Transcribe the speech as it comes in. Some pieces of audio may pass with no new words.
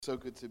So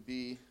good to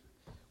be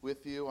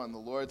with you on the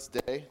Lord's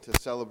Day to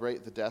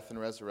celebrate the death and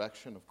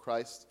resurrection of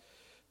Christ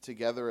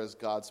together as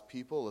God's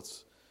people.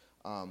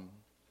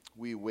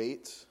 We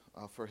wait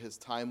for his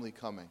timely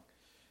coming.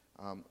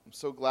 I'm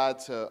so glad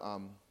to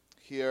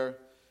hear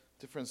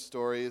different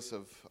stories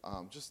of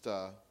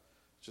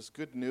just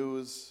good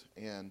news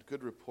and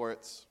good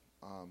reports.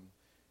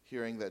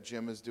 Hearing that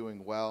Jim is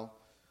doing well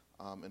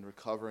and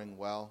recovering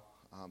well.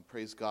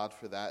 Praise God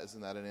for that.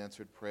 Isn't that an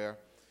answered prayer?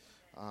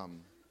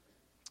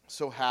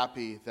 So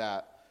happy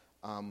that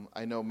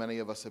I know many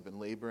of us have been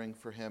laboring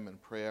for him in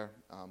prayer,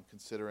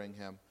 considering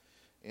him,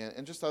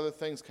 and just other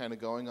things kind of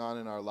going on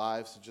in our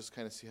lives to just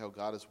kind of see how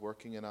God is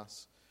working in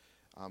us.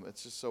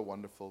 It's just so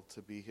wonderful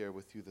to be here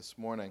with you this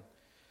morning.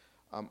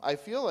 I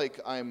feel like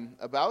I'm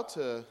about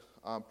to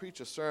preach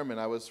a sermon.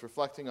 I was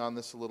reflecting on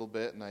this a little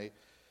bit, and I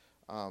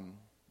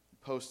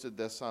posted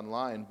this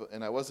online,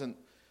 and I wasn't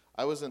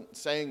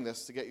saying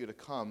this to get you to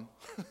come.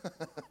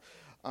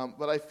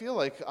 But I feel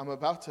like I'm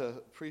about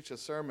to preach a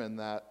sermon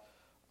that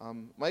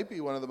might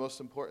be one of the most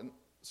important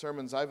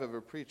sermons I've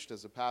ever preached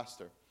as a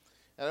pastor.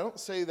 And I don't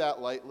say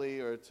that lightly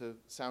or to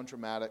sound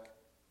dramatic.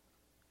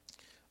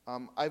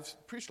 I've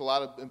preached a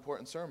lot of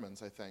important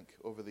sermons, I think,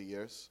 over the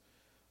years.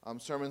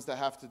 Sermons that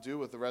have to do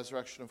with the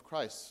resurrection of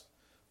Christ.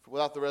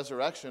 Without the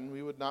resurrection,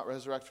 we would not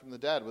resurrect from the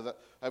dead.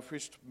 I've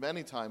preached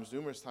many times,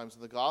 numerous times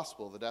in the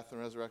gospel, the death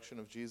and resurrection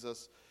of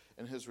Jesus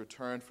and his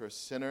return for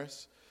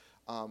sinners.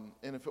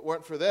 And if it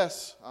weren't for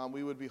this,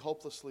 we would be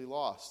hopelessly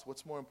lost.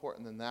 What's more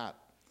important than that?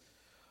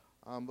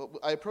 But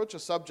I approach a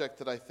subject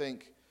that I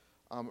think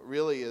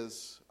really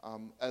is,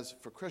 as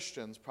for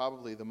Christians,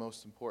 probably the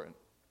most important.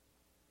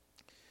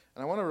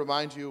 And I want to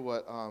remind you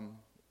what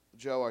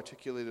Joe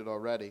articulated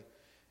already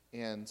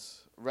and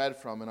read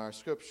from in our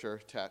scripture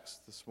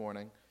text this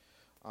morning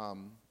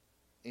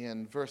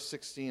in verse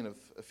 16 of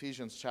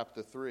Ephesians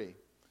chapter 3.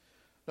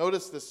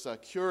 Notice this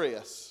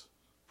curious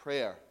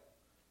prayer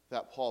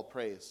that Paul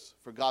prays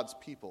for God's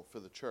people, for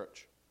the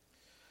church.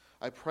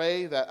 I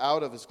pray that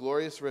out of his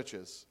glorious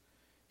riches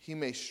he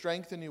may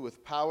strengthen you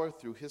with power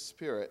through his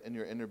Spirit in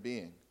your inner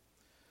being,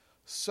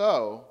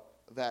 so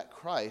that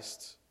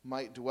Christ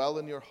might dwell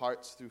in your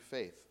hearts through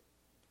faith.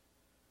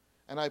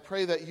 And I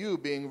pray that you,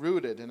 being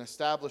rooted and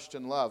established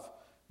in love,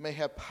 may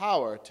have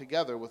power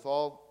together with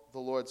all the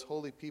Lord's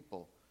holy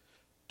people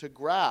to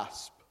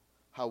grasp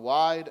how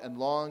wide and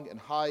long and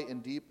high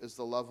and deep is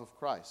the love of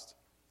Christ,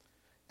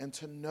 and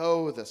to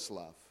know this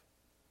love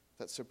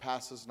that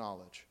surpasses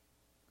knowledge,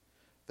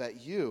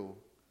 that you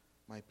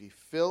might be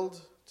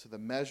filled to the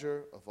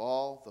measure of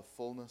all the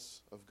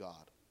fullness of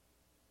God.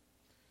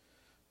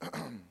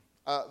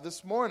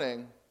 This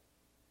morning,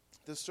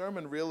 this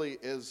sermon really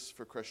is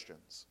for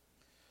Christians.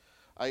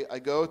 I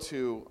go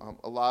to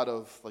a lot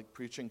of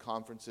preaching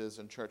conferences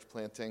and church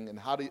planting, and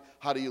how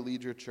do you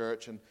lead your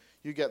church? And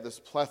you get this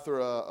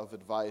plethora of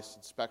advice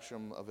and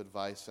spectrum of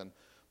advice, and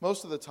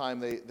most of the time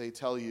they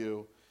tell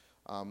you,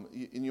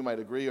 and you might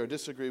agree or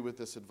disagree with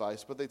this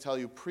advice, but they tell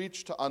you,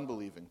 preach to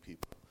unbelieving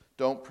people.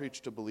 Don't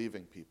preach to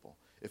believing people.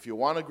 If you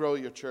want to grow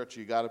your church,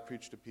 you got to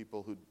preach to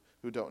people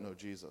who don't know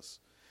Jesus.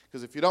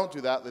 Because if you don't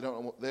do that,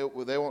 they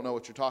won't know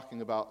what you're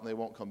talking about, and they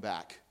won't come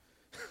back.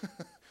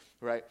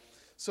 Right?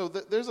 So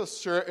there's a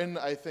certain,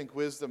 I think,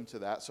 wisdom to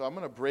that. So I'm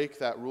going to break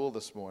that rule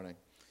this morning.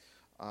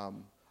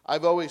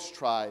 I've always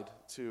tried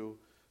to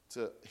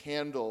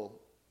handle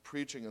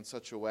preaching in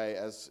such a way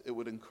as it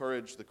would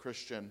encourage the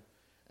Christian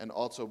and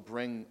also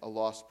bring a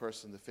lost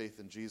person to faith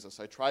in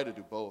Jesus. I try to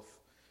do both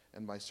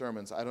in my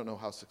sermons. I don't know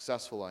how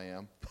successful I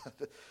am,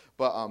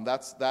 but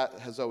that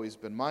has always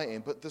been my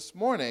aim. But this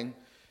morning,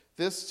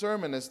 this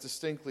sermon is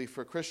distinctly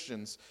for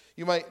Christians.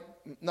 You might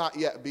not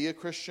yet be a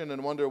Christian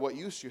and wonder what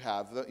use you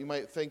have. You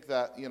might think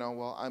that,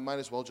 well, I might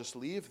as well just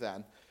leave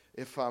then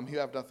if you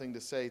have nothing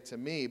to say to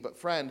me. But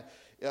friend,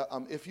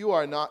 if you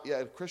are not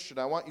yet a Christian,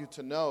 I want you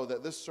to know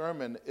that this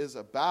sermon is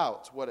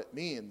about what it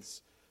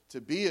means to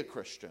be a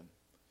Christian.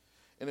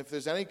 And if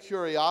there's any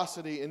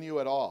curiosity in you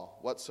at all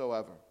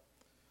whatsoever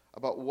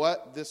about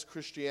what this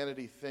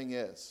Christianity thing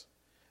is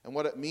and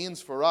what it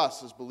means for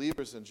us as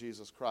believers in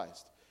Jesus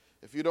Christ,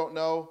 if you don't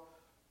know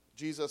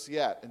Jesus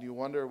yet and you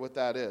wonder what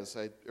that is,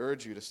 I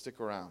urge you to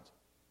stick around.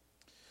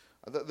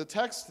 The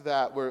text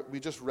that we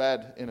just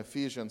read in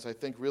Ephesians, I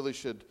think, really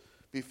should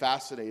be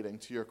fascinating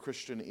to your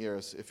Christian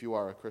ears if you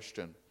are a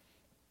Christian.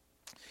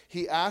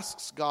 He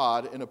asks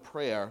God in a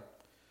prayer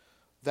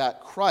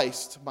that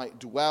Christ might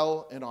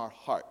dwell in our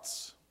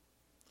hearts.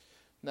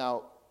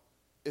 Now,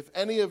 if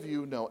any of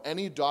you know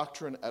any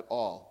doctrine at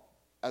all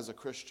as a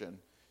Christian,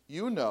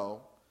 you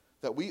know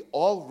that we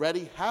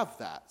already have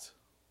that.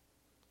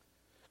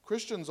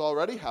 Christians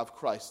already have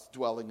Christ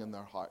dwelling in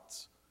their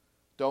hearts,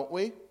 don't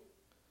we?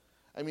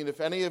 I mean,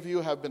 if any of you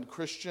have been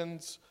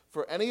Christians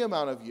for any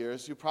amount of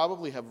years, you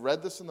probably have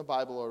read this in the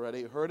Bible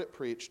already, heard it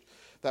preached,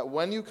 that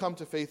when you come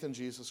to faith in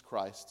Jesus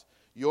Christ,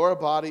 your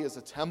body is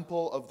a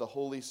temple of the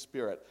Holy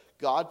Spirit.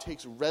 God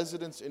takes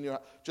residence in your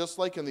heart. Just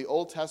like in the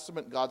Old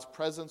Testament, God's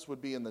presence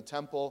would be in the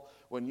temple.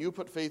 When you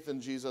put faith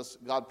in Jesus,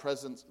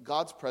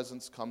 God's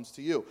presence comes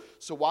to you.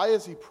 So why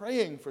is he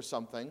praying for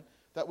something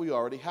that we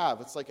already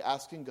have? It's like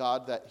asking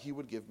God that he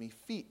would give me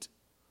feet.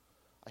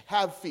 I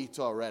have feet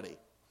already.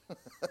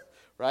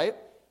 Right?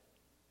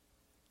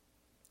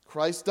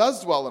 Christ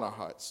does dwell in our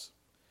hearts.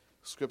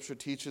 Scripture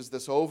teaches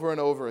this over and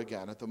over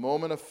again. At the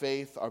moment of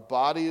faith, our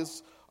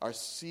bodies are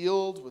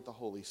sealed with the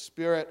Holy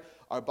Spirit.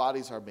 Our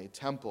bodies are made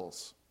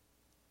temples.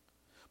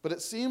 But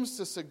it seems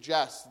to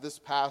suggest, this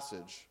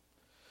passage,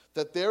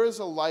 that there is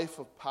a life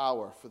of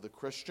power for the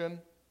Christian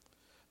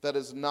that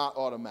is not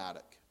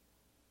automatic,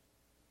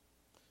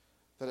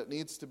 that it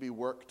needs to be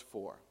worked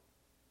for.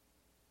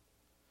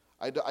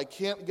 I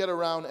can't get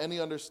around any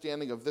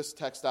understanding of this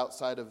text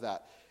outside of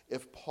that.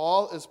 If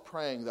Paul is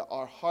praying that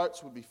our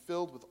hearts would be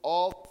filled with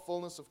all the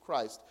fullness of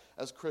Christ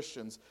as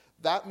Christians,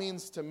 that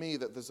means to me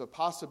that there's a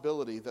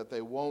possibility that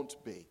they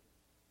won't be.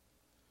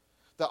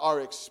 That our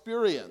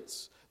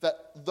experience, that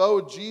though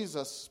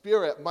Jesus'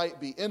 Spirit might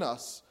be in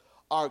us,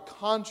 our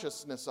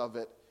consciousness of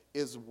it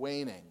is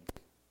waning.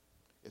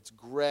 It's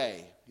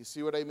gray. You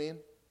see what I mean?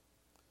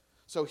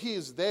 So he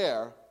is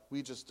there,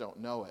 we just don't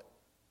know it.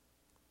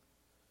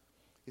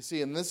 You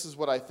see, and this is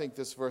what I think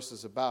this verse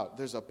is about.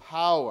 There's a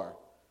power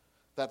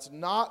that's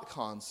not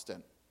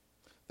constant.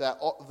 That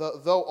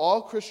though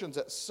all Christians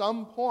at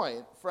some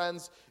point,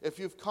 friends, if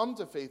you've come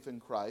to faith in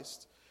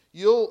Christ,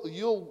 you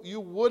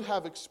would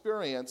have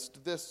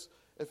experienced this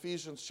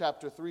Ephesians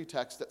chapter 3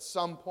 text at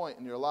some point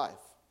in your life,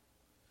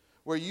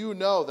 where you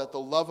know that the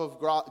love of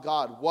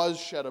God was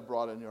shed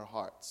abroad in your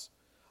hearts,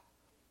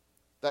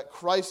 that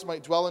Christ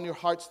might dwell in your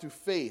hearts through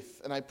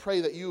faith. And I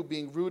pray that you,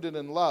 being rooted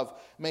in love,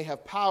 may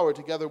have power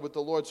together with the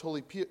Lord's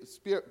holy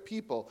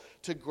people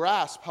to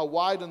grasp how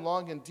wide and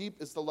long and deep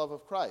is the love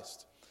of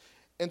Christ,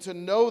 and to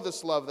know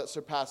this love that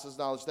surpasses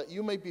knowledge, that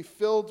you may be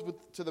filled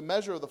to the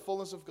measure of the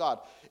fullness of God.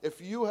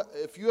 If you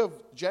have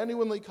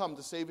genuinely come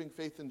to saving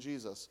faith in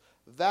Jesus,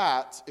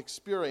 that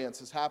experience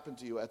has happened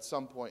to you at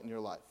some point in your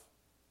life.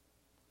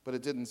 But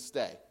it didn't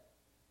stay,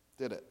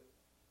 did it?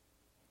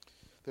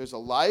 There's a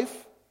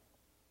life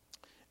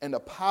and a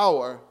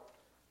power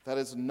that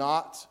is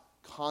not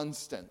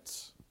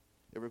constant.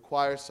 It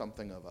requires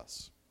something of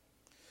us.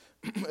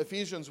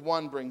 Ephesians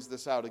 1 brings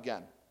this out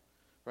again.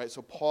 Right?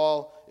 So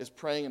Paul is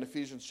praying in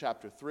Ephesians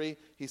chapter 3.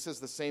 He says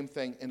the same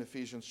thing in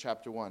Ephesians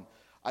chapter 1.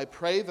 I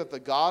pray that the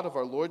God of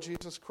our Lord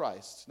Jesus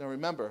Christ, now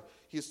remember,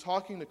 he's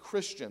talking to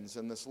Christians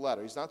in this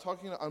letter. He's not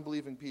talking to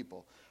unbelieving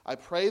people. I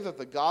pray that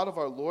the God of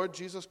our Lord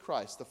Jesus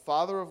Christ, the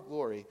Father of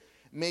glory,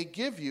 may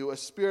give you a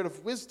spirit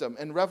of wisdom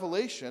and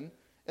revelation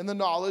in the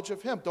knowledge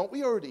of him. Don't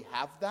we already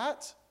have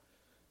that?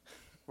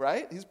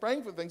 Right? He's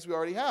praying for things we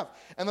already have.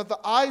 And that the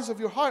eyes of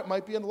your heart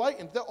might be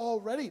enlightened. They're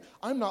already,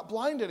 I'm not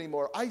blind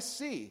anymore. I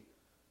see.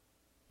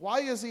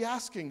 Why is he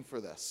asking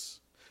for this?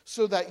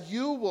 So that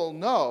you will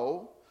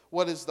know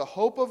what is the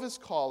hope of his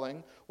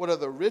calling, what are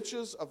the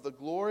riches of the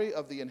glory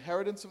of the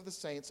inheritance of the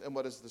saints, and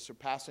what is the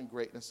surpassing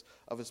greatness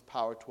of his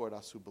power toward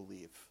us who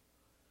believe.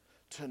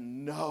 To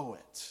know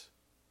it.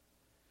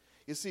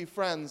 You see,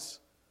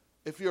 friends,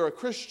 if you're a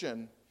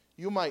Christian,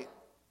 you might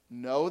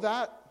know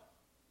that,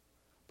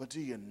 but do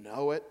you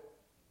know it?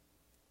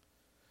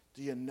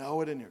 Do you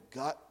know it in your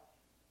gut?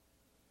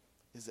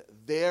 Is it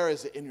there?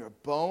 Is it in your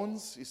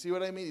bones? You see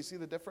what I mean? You see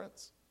the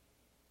difference?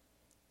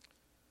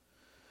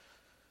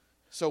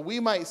 So we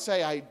might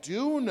say, I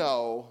do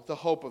know the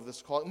hope of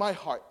this calling. My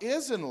heart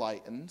is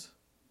enlightened.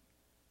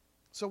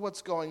 So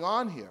what's going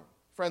on here?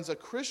 Friends, a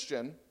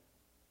Christian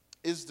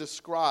is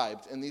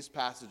described in these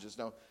passages.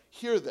 Now,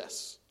 hear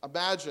this.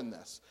 Imagine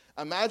this.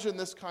 Imagine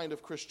this kind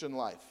of Christian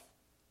life.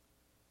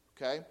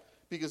 Okay?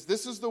 Because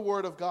this is the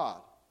Word of God.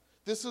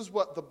 This is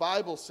what the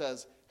Bible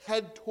says.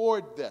 Head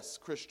toward this,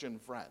 Christian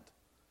friend.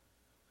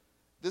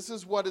 This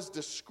is what is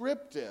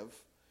descriptive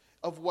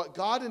of what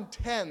God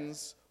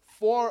intends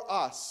for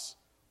us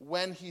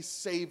when he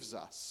saves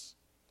us.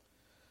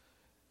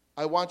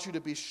 I want you to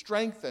be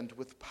strengthened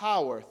with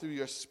power through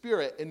your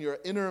spirit in your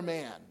inner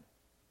man.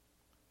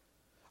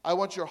 I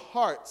want your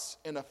hearts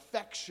and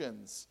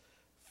affections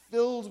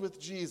filled with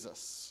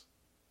Jesus.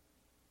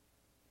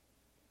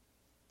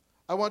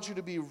 I want you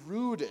to be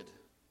rooted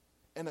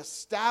and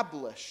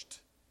established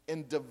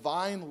in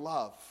divine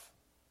love.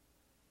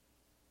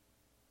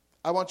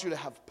 I want you to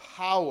have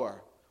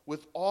power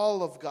with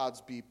all of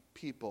God's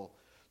people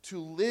to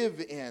live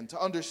in, to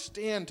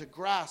understand, to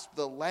grasp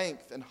the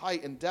length and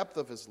height and depth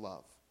of his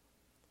love.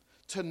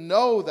 To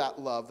know that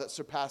love that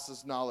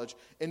surpasses knowledge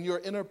in your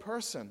inner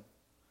person,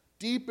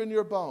 deep in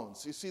your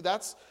bones. You see,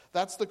 that's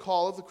the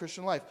call of the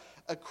Christian life.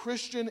 A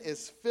Christian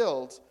is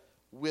filled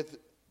with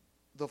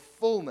the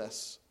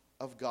fullness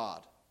of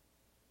God.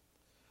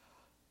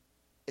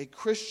 A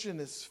Christian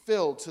is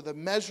filled to the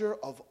measure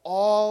of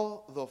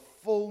all the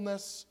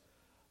fullness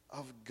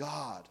of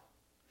God.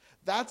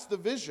 That's the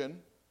vision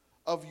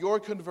of your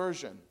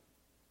conversion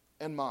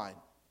and mine.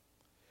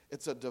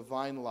 It's a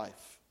divine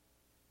life.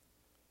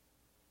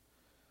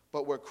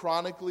 But we're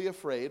chronically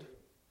afraid.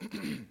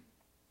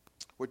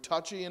 We're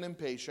touchy and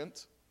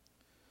impatient.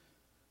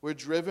 We're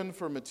driven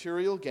for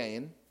material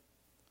gain.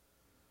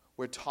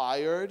 We're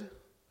tired.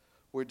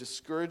 We're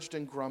discouraged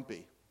and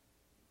grumpy.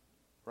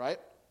 Right?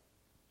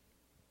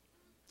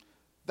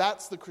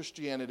 That's the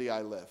Christianity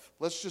I live.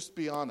 Let's just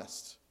be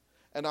honest.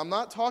 And I'm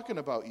not talking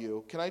about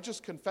you. Can I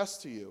just confess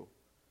to you,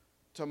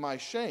 to my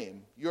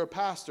shame, your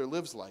pastor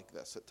lives like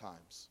this at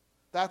times.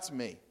 That's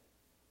me.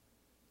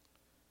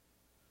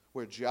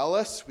 We're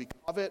jealous, we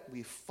covet,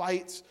 we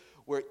fight,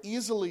 we're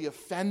easily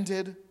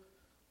offended.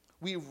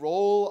 We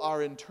roll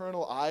our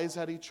internal eyes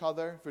at each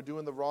other for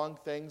doing the wrong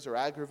things or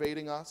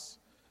aggravating us.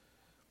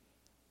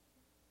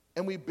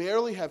 And we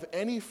barely have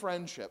any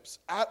friendships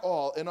at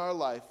all in our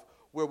life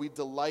where we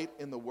delight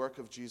in the work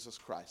of Jesus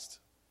Christ.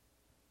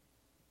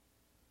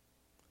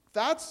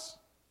 That's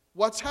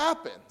what's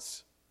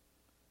happened.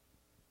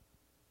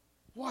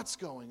 What's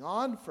going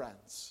on,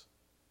 friends?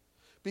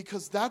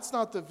 Because that's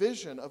not the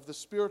vision of the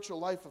spiritual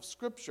life of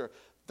Scripture.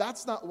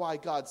 That's not why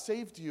God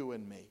saved you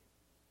and me.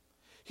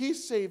 He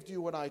saved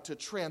you and I to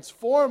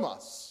transform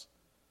us,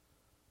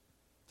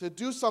 to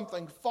do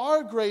something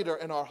far greater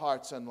in our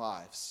hearts and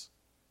lives.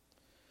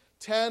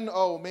 10,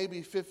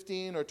 maybe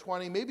 15 or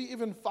 20, maybe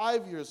even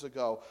 5 years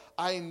ago,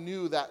 I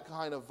knew that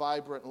kind of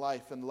vibrant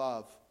life and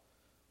love.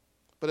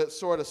 But it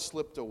sort of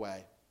slipped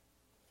away.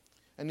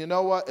 And you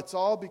know what? It's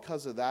all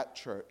because of that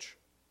church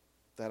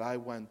that I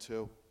went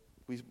to.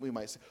 We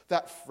might say,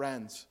 that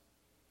friend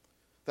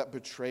that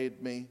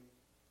betrayed me.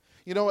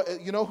 You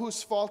know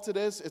whose fault it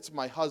is? It's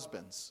my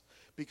husband's.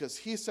 Because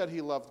he said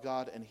he loved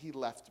God and he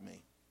left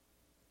me.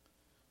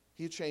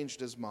 He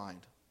changed his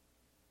mind.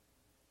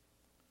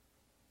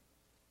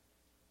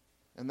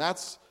 And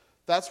that's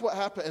what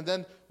happened. And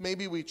then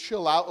maybe we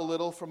chill out a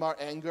little from our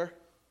anger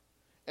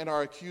and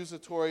our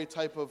accusatory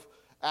type of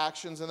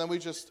actions, and then we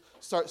just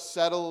start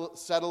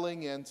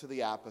settling into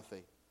the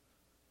apathy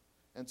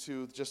and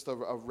to just a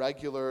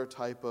regular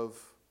type of,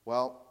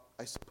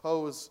 I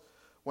suppose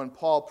when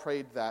Paul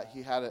prayed that,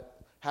 he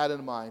had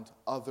in mind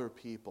other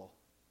people,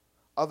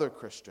 other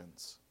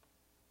Christians.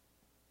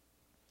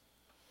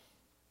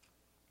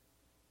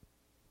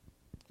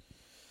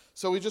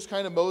 So we just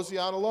kind of mosey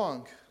on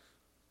along.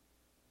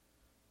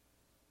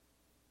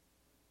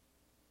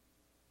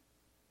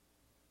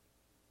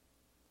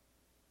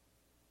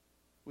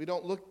 We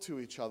don't look to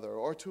each other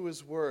or to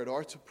his word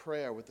or to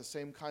prayer with the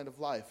same kind of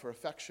life or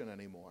affection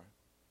anymore.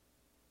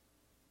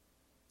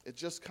 It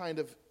just kind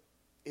of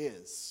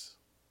is.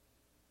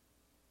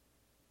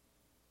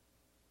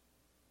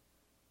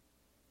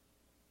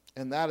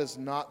 And that is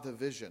not the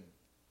vision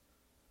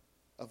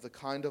of the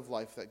kind of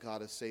life that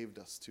God has saved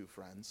us to,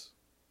 friends.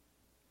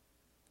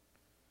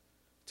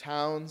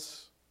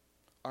 Towns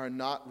are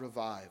not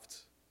revived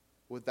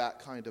with that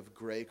kind of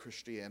gray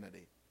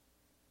Christianity.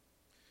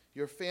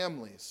 Your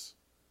families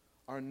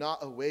are not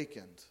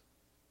awakened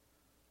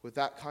with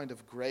that kind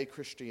of gray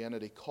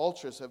Christianity.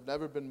 Cultures have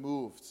never been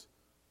moved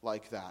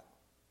like that.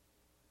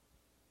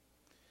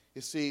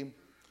 You see,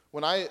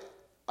 when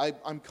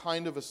I'm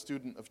kind of a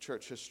student of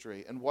church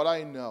history, and what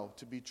I know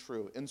to be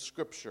true in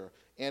Scripture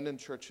and in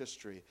church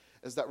history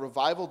is that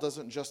revival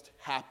doesn't just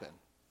happen.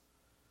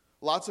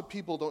 Lots of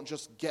people don't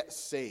just get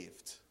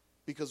saved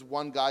because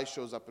one guy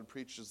shows up and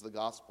preaches the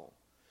gospel.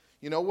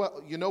 You know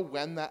what? You know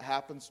when that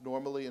happens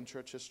normally in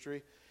church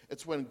history?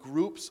 It's when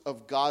groups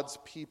of God's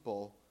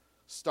people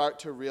start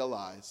to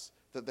realize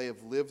that they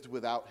have lived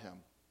without him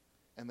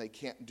and they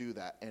can't do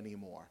that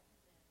anymore.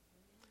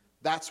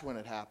 That's when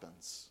it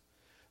happens.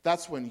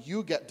 That's when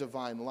you get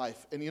divine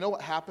life. And you know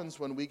what happens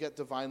when we get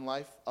divine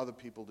life? Other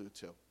people do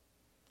too.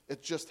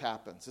 It just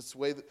happens.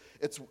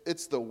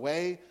 It's the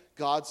way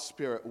God's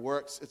Spirit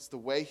works. It's the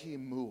way he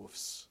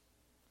moves.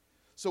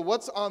 So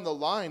what's on the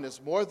line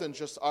is more than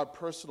just our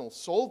personal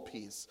soul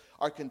peace,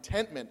 our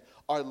contentment,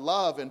 our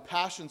love and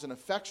passions and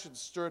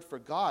affections stirred for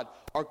God.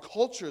 Our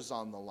culture's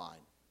on the line.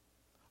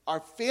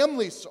 Our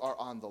families are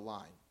on the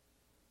line.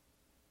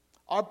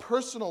 Our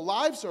personal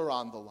lives are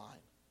on the line.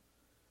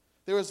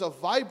 There is a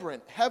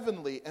vibrant,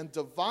 heavenly, and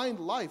divine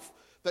life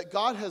that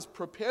God has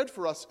prepared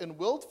for us and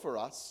willed for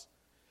us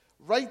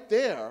right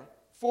there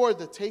for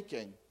the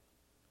taking.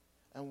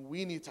 And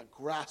we need to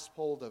grasp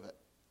hold of it.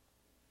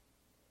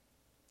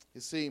 You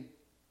see,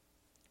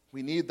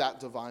 we need that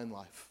divine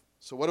life.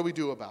 So what do we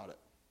do about it?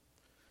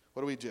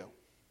 What do we do?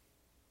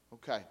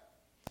 Okay.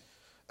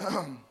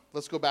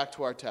 Let's go back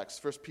to our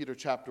text. 1 Peter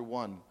chapter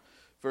 1,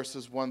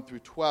 verses 1 through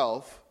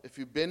 12. If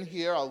you've been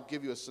here, I'll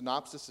give you a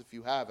synopsis if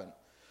you haven't.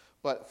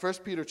 But 1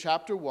 Peter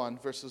chapter 1,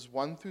 verses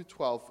 1 through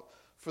 12,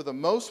 for the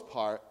most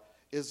part,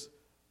 is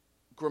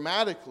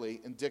grammatically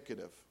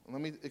indicative.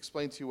 Let me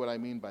explain to you what I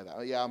mean by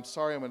that. Yeah, I'm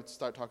sorry, I'm going to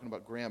start talking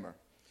about grammar.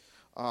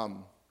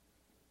 How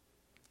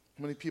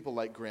many people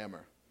like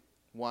grammar?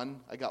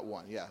 One? I got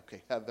one. Yeah,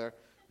 okay. Heather,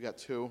 we got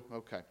two.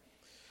 Okay.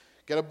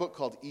 Get a book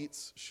called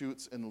Eats,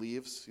 Shoots, and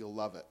Leaves. You'll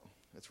love it.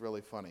 It's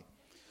really funny.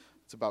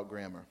 It's about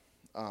grammar.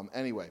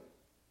 Anyway.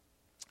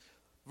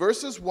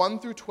 Verses 1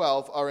 through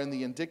 12 are in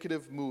the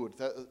indicative mood.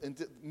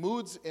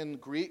 Moods in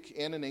Greek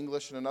and in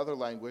English and another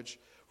language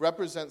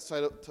represent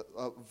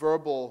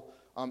verbal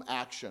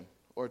action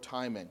or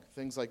timing,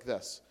 things like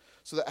this.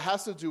 So that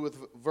has to do with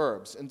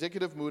verbs.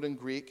 Indicative mood in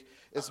Greek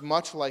is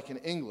much like in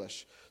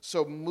English.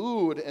 So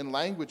mood in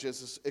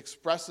languages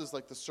expresses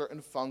like the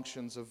certain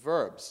functions of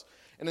verbs.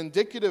 An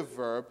indicative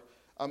verb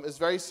is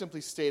very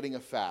simply stating a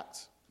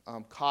fact.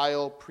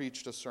 Kyle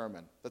preached a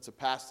sermon. That's a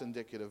past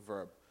indicative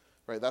verb,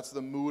 right? That's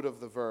the mood of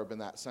the verb in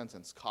that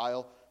sentence.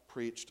 Kyle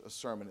preached a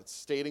sermon. It's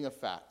stating a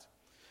fact.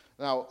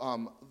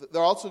 Now,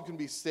 there also can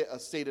be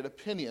stated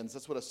opinions.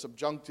 That's what a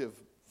subjunctive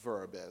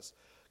verb is.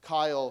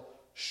 Kyle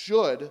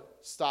should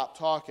stop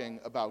talking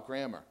about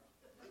grammar.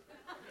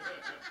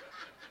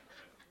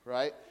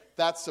 Right?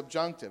 That's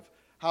subjunctive.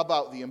 How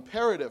about the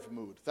imperative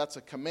mood? That's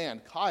a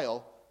command.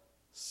 Kyle,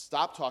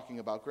 stop talking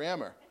about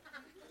grammar.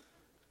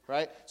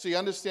 Right? So you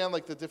understand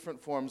like the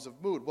different forms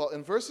of mood. Well,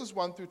 in verses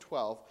 1 through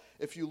 12,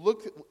 if you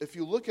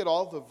look at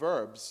all the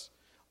verbs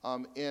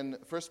in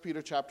 1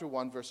 Peter chapter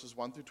 1, verses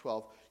 1 through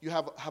 12, you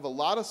have a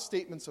lot of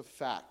statements of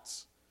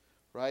facts,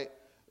 right?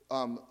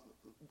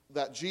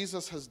 That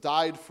Jesus has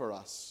died for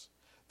us,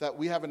 that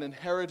we have an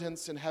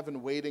inheritance in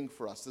heaven waiting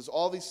for us. There's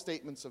all these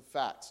statements of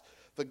facts.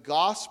 The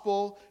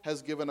gospel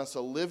has given us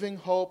a living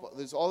hope.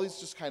 There's all these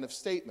just kind of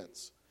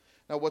statements.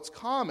 Now, what's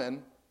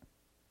common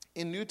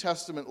in New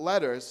Testament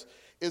letters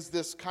is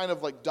this kind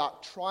of like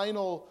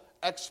doctrinal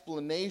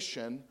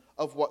explanation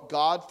of what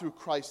God through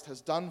Christ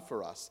has done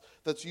for us.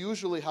 That's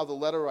usually how the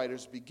letter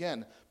writers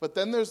begin. But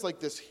then there's like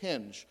this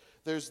hinge.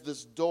 There's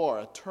this door,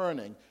 a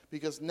turning,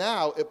 because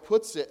now it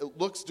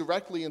looks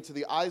directly into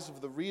the eyes of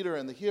the reader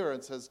and the hearer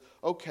and says,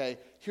 okay,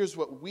 here's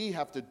what we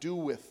have to do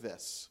with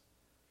this.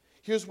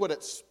 Here's what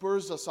it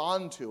spurs us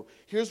on to.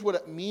 Here's what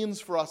it means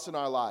for us in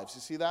our lives.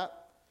 You see that?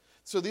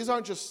 So these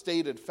aren't just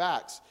stated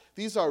facts.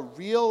 These are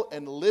real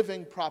and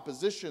living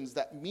propositions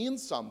that mean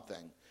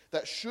something,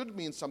 that should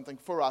mean something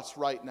for us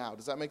right now.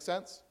 Does that make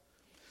sense?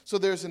 So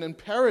there's an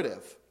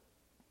imperative.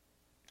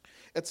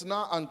 It's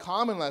not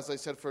uncommon, as I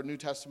said, for New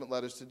Testament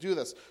letters to do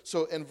this.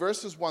 So in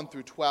verses 1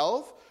 through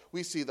 12,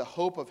 we see the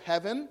hope of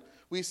heaven.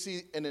 We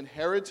see an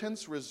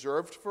inheritance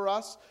reserved for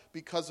us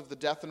because of the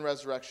death and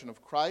resurrection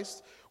of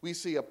Christ. We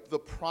see the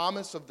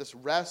promise of this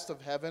rest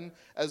of heaven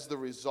as the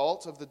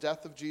result of the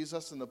death of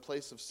Jesus in the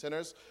place of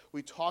sinners.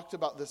 We talked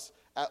about this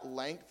at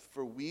length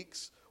for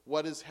weeks.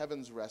 What does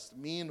heaven's rest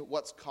mean?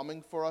 What's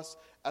coming for us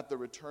at the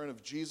return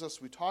of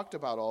Jesus? We talked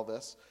about all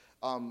this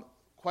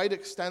quite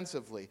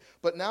extensively.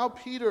 But now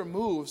Peter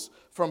moves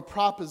from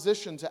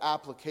proposition to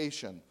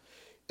application.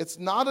 It's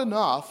not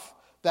enough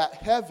that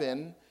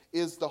heaven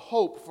is the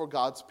hope for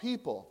God's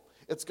people.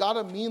 It's got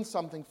to mean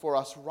something for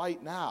us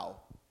right now.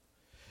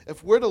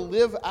 If we're to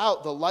live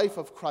out the life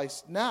of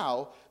Christ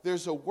now,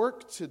 there's a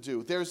work to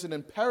do. There's an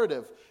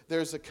imperative.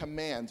 There's a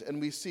command.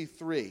 And we see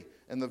 3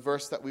 in the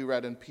verse that we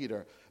read in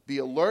Peter. Be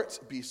alert,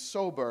 be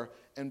sober,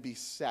 and be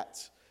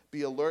set.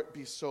 Be alert,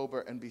 be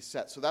sober, and be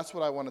set. So that's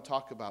what I want to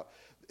talk about.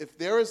 If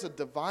there is a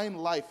divine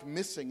life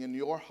missing in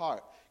your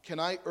heart, can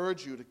I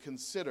urge you to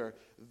consider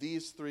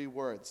these 3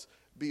 words?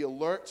 Be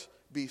alert,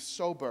 be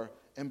sober,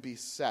 and be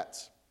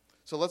set.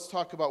 So let's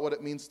talk about what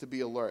it means to be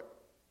alert.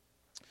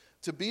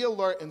 To be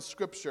alert in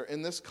Scripture,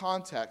 in this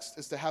context,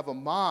 is to have a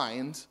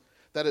mind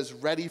that is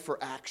ready for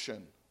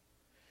action.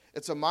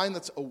 It's a mind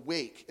that's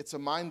awake. It's a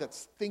mind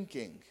that's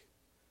thinking,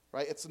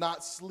 right? It's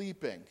not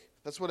sleeping.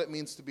 That's what it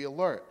means to be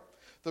alert.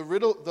 The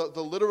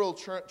literal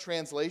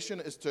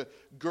translation is to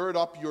gird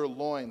up your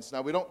loins.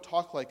 Now, we don't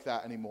talk like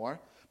that anymore,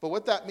 but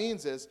what that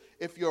means is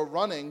if you're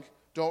running,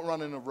 don't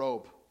run in a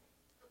robe,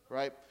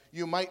 right?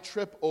 You might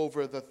trip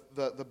over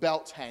the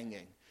belt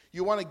hanging.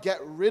 You want to get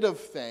rid of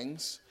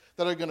things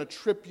that are going to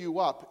trip you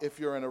up if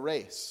you're in a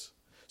race.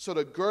 So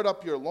to gird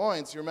up your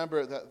loins, you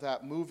remember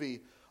that movie,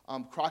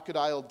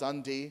 Crocodile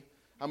Dundee?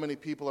 How many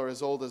people are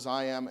as old as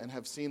I am and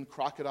have seen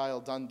Crocodile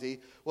Dundee?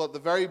 Well, at the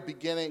very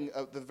beginning,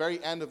 the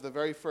very end of the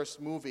very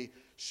first movie,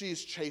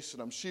 she's chasing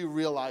him. She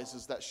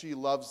realizes that she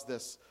loves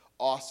this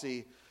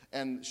Aussie,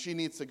 and she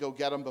needs to go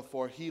get him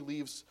before he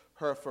leaves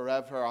her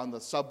forever on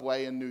the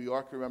subway in New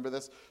York. Remember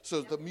this?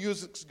 So the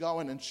music's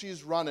going, and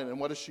she's running, and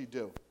what does she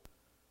do?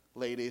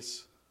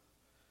 Ladies,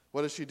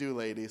 what does she do,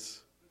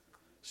 ladies?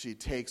 She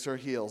takes her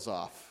heels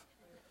off.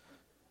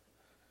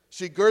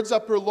 She girds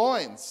up her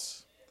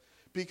loins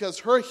because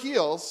her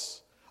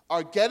heels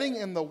are getting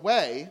in the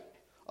way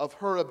of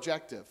her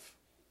objective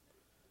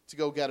to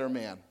go get her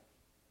man.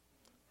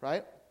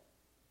 Right?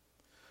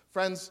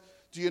 Friends,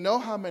 do you know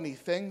how many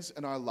things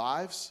in our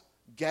lives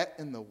get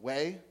in the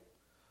way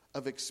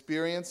of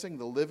experiencing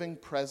the living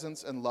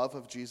presence and love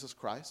of Jesus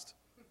Christ?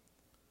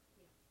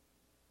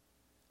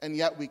 And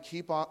yet we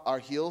keep our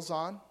heels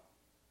on.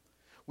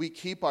 We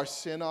keep our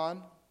sin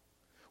on.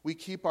 We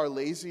keep our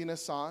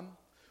laziness on.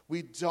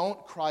 We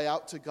don't cry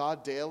out to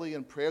God daily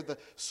in prayer. The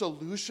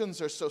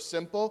solutions are so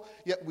simple,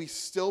 yet we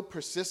still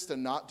persist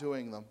in not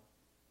doing them.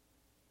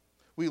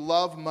 We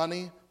love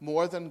money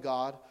more than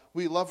God.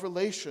 We love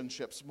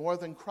relationships more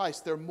than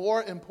Christ. They're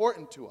more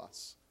important to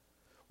us.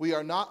 We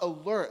are not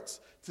alert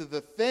to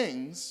the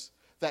things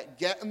that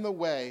get in the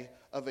way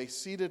of a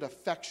seated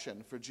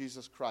affection for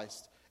Jesus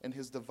Christ and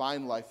his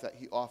divine life that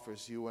he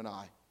offers you and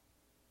I.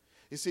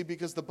 You see,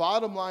 because the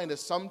bottom line is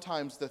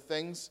sometimes the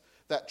things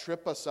that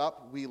trip us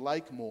up, we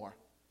like more.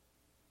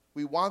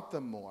 We want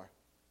them more.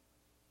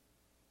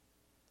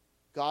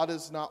 God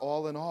is not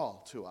all in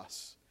all to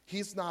us.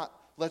 He's not,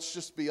 let's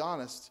just be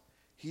honest,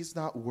 he's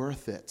not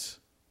worth it.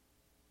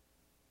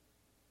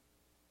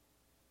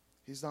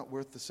 He's not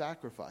worth the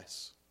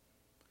sacrifice.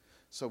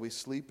 So we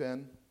sleep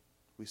in,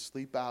 we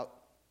sleep out.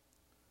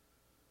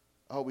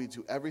 Oh, we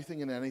do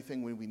everything and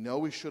anything when we know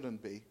we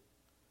shouldn't be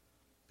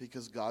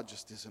because God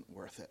just isn't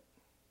worth it.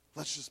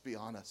 Let's just be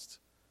honest.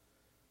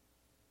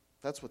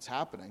 That's what's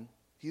happening.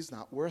 He's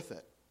not worth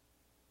it.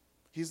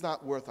 He's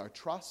not worth our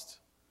trust.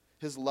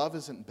 His love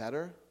isn't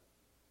better.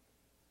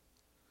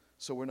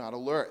 So we're not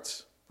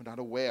alert. We're not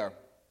aware.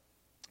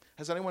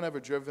 Has anyone ever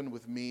driven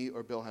with me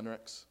or Bill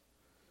Hendricks?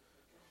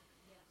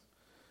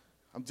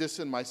 I'm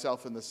dissing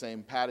myself in the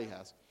same, Patty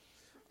has.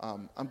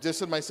 I'm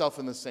dissing myself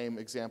in the same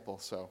example,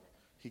 so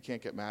he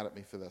can't get mad at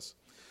me for this.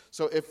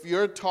 So if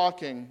you're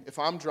talking, if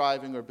I'm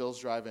driving or Bill's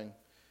driving,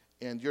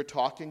 and you're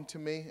talking to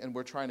me and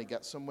we're trying to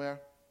get somewhere,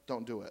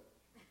 don't do it.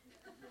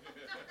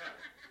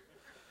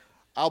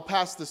 I'll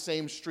pass the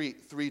same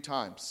street 3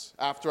 times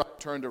after I've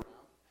turned around.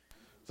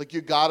 Like,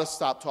 you got to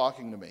stop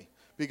talking to me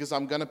because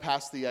I'm going to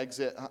pass the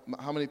exit.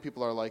 How many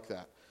people are like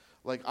that?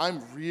 Like,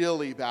 I'm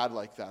really bad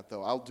like that,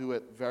 though. I'll do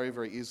it very,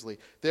 very easily.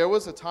 There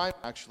was a time,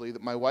 actually,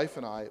 that my wife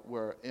and I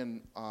were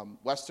in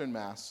Western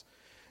Mass,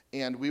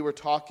 and we were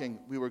talking.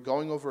 We were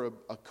going over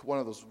one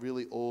of those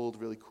really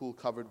old, really cool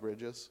covered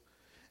bridges,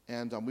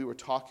 and we were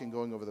talking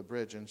going over the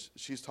bridge, and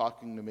she's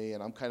talking to me,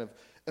 and I'm kind of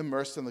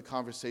immersed in the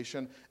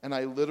conversation, and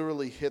I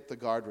literally hit the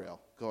guardrail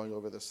going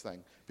over this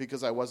thing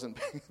because I wasn't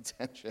paying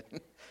attention.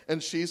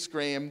 And she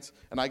screamed,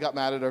 and I got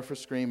mad at her for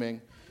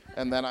screaming,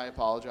 and then I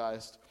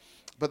apologized.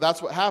 But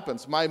that's what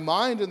happens. My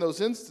mind in those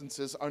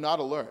instances are not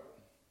alert.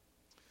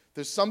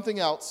 There's something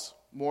else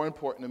more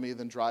important to me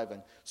than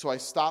driving. So I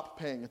stop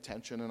paying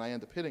attention and I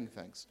end up hitting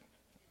things.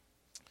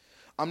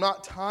 I'm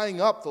not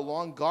tying up the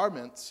long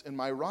garments in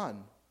my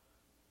run.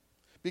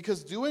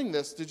 Because doing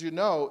this, did you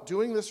know,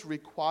 doing this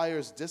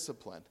requires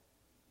discipline.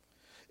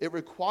 It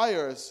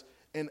requires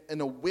an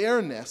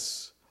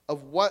awareness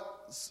of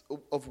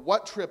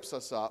what trips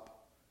us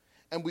up.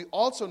 And we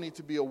also need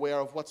to be aware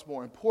of what's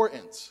more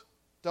important,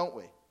 don't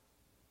we?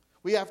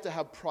 We have to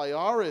have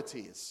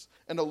priorities.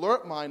 An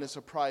alert mind is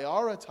a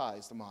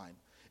prioritized mind.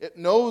 It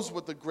knows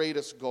what the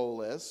greatest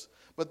goal is,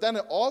 but then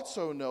it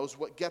also knows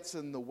what gets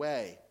in the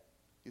way.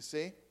 You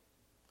see?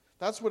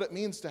 That's what it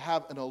means to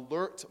have an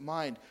alert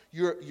mind.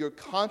 You're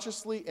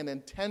consciously and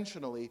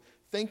intentionally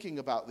thinking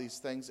about these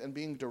things and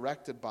being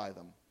directed by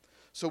them.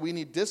 So we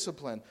need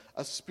discipline.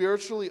 A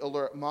spiritually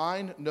alert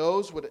mind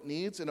knows what it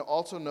needs, and it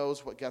also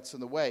knows what gets in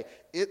the way.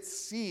 It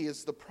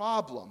sees the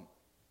problem.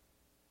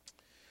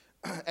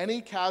 Any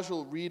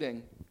casual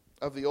reading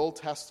of the Old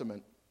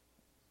Testament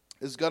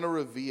is going to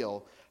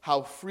reveal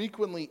how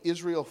frequently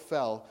Israel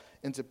fell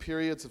into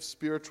periods of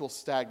spiritual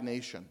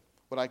stagnation,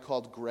 what I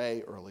called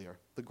gray earlier,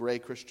 the gray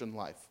Christian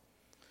life.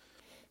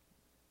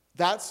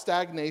 That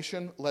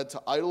stagnation led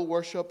to idol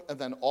worship and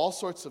then all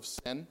sorts of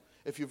sin.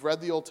 If you've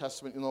read the Old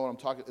Testament, you know what I'm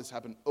talking about. This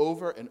happened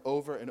over and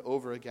over and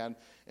over again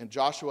in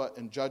Joshua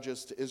and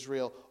Judges to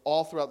Israel,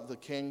 all throughout the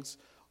Kings.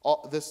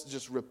 This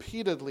just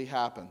repeatedly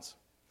happens.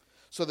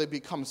 So they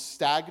become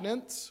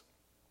stagnant,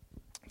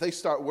 they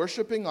start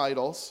worshiping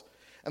idols,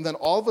 and then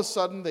all of a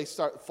sudden they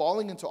start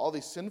falling into all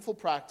these sinful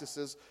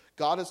practices.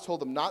 God has told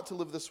them not to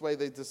live this way,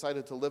 they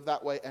decided to live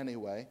that way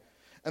anyway.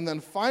 And then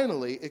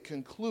finally it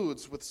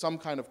concludes with some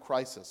kind of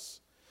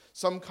crisis,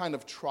 some kind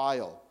of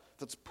trial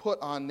that's put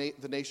on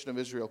the nation of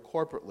Israel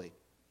corporately.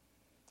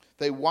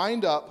 They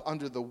wind up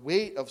under the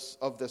weight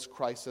of this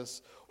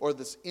crisis or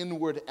this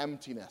inward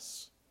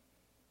emptiness.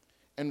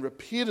 And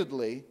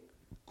repeatedly,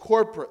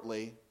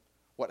 corporately,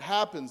 what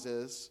happens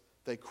is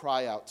they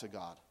cry out to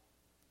God.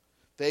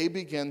 They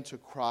begin to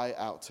cry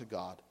out to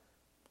God.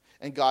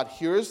 And God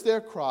hears their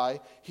cry,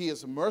 He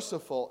is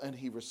merciful, and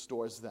He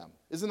restores them.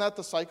 Isn't that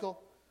the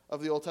cycle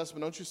of the Old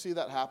Testament? Don't you see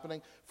that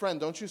happening? Friend,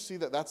 don't you see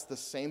that that's the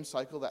same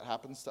cycle that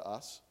happens to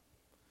us?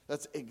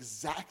 That's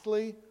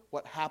exactly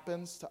what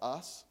happens to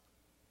us.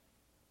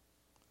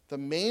 The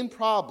main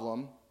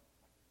problem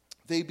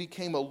they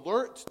became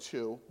alert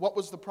to, what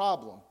was the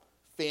problem?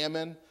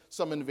 Famine,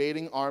 some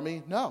invading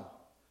army? No.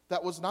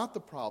 That was not the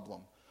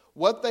problem.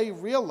 What they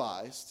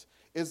realized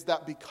is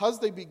that because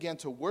they began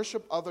to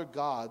worship other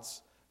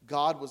gods,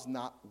 God was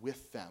not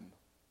with them.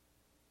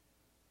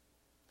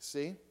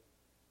 See?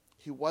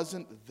 He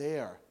wasn't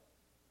there.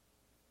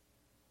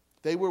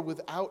 They were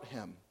without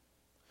Him.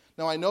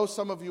 Now, I know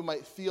some of you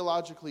might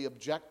theologically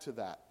object to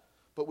that,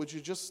 but would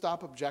you just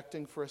stop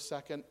objecting for a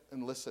second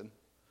and listen?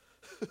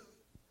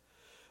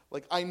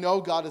 Like, I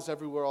know God is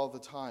everywhere all the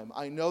time.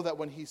 I know that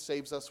when He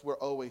saves us, we're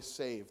always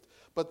saved.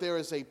 But there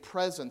is a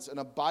presence, an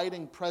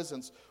abiding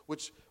presence,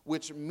 which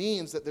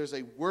means that there's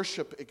a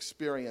worship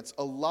experience,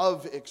 a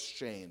love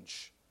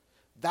exchange.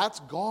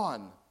 That's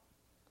gone.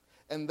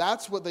 And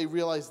that's what they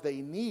realize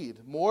they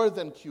need, more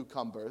than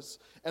cucumbers,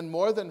 and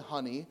more than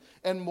honey,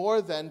 and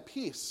more than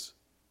peace.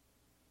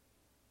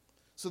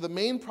 So the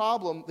main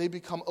problem, they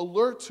become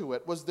alert to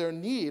it, was their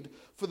need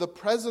for the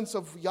presence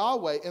of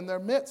Yahweh in their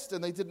midst,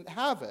 and they didn't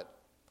have it.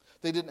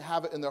 They didn't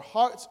have it in their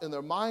hearts, in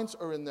their minds,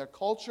 or in their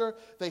culture.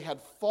 They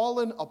had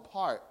fallen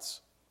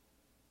apart.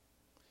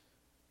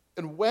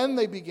 And when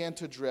they began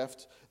to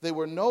drift, they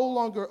were no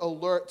longer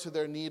alert to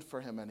their need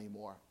for him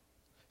anymore.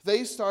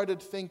 They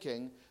started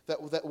thinking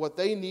that what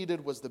they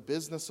needed was the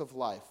business of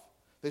life.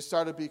 They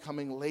started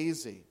becoming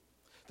lazy.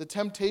 The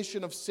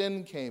temptation of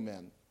sin came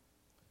in.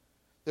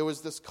 There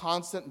was this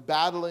constant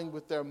battling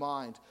with their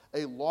mind,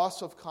 a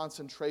loss of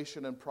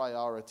concentration and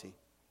priority.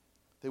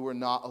 They were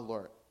not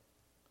alert.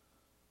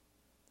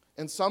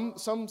 And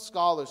some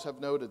scholars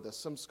have noted this,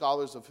 some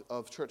scholars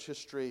of church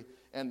history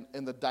and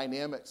the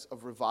dynamics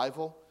of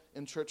revival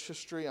in church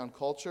history on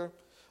culture.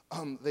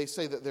 They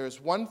say that there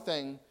is one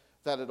thing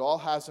that it all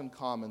has in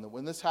common, that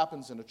when this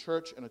happens in a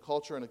church, in a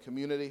culture, in a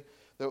community,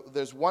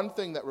 there's one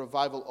thing that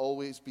revival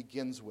always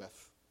begins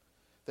with.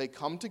 They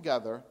come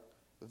together,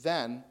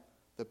 then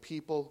the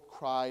people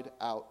cried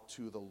out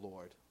to the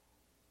Lord.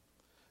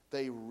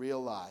 They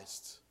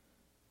realized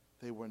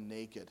they were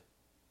naked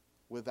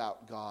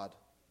without God,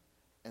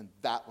 and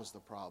that was the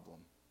problem.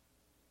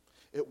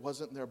 It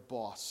wasn't their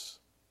boss.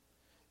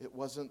 It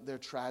wasn't their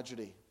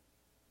tragedy.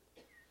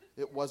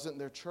 It wasn't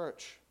their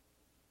church.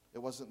 It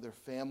wasn't their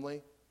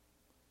family.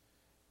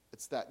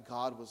 It's that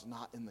God was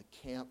not in the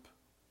camp.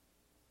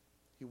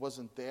 He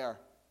wasn't there.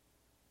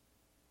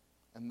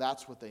 And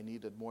that's what they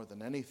needed more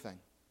than anything.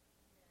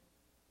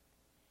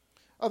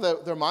 Oh,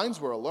 their minds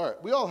were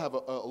alert. We all have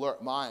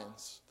alert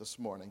minds this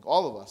morning.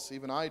 All of us,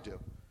 even I do.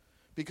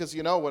 Because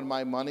when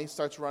my money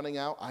starts running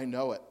out, I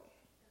know it.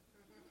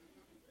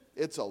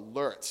 It's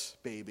alert,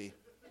 baby.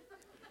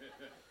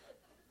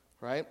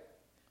 Right?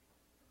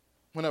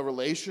 When a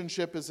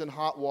relationship is in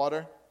hot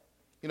water,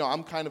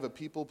 I'm kind of a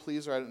people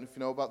pleaser. I don't know if you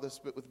know about this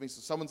bit with me.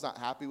 So someone's not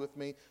happy with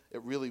me,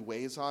 it really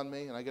weighs on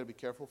me, and I got to be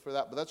careful for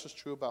that. But that's just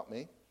true about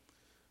me.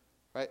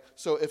 Right?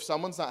 So if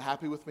someone's not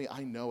happy with me,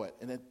 I know it,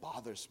 and it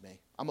bothers me.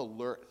 I'm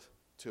alert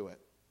to it.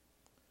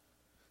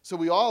 So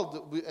we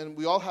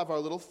all have our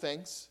little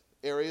things,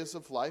 areas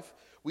of life.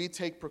 We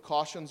take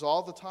precautions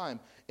all the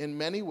time in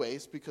many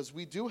ways because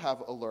we do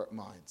have alert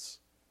minds.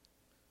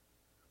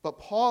 But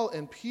Paul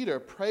and Peter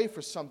pray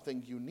for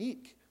something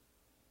unique.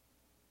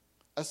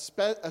 A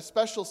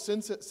special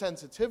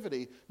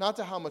sensitivity, not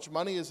to how much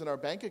money is in our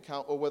bank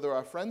account or whether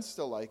our friends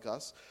still like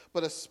us,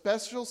 but a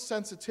special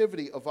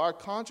sensitivity of our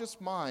conscious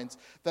minds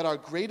that our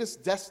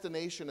greatest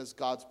destination is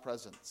God's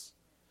presence.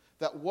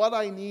 That what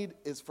I need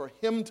is for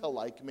him to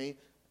like me,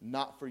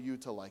 not for you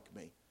to like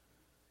me.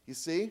 You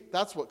see,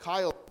 that's what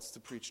Kyle wants to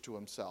preach to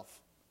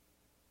himself.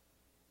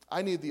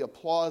 I need the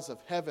applause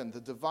of heaven, the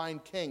divine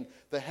King,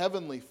 the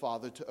heavenly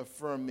Father to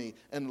affirm me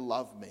and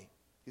love me.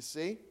 You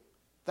see,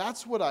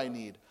 that's what I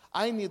need.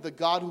 I need the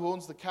God who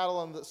owns the cattle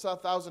on the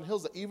 1,000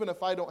 hills, that even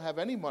if I don't have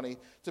any money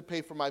to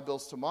pay for my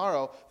bills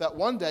tomorrow, that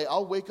one day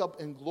I'll wake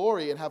up in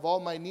glory and have all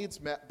my needs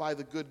met by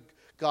the good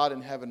God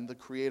in heaven, the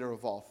creator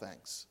of all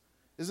things.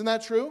 Isn't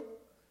that true?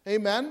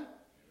 Amen?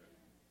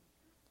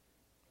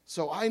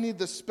 So I need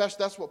this special,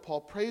 that's what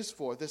Paul prays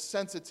for, this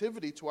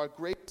sensitivity to our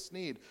greatest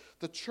need.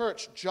 The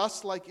church,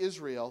 just like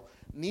Israel,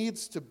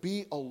 needs to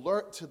be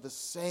alert to the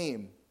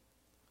same.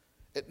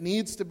 It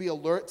needs to be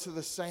alert to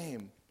the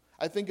same.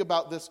 I think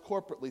about this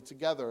corporately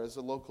together as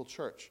a local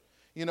church.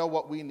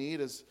 What we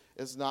need is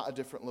not a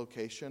different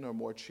location or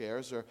more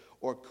chairs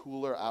or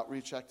cooler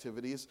outreach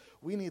activities.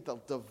 We need the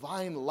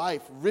divine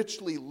life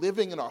richly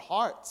living in our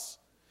hearts.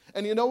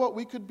 And you know what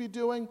we could be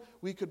doing?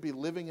 We could be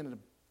living in a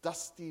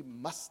dusty,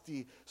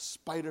 musty,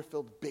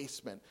 spider-filled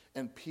basement,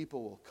 and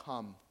people will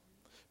come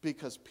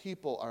because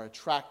people are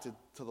attracted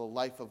to the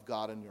life of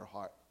God in your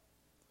heart.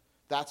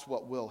 That's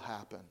what will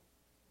happen.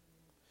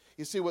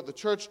 You see, what the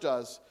church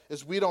does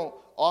is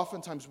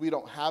oftentimes we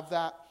don't have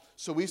that,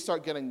 so we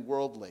start getting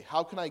worldly.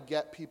 How can I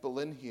get people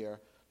in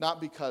here?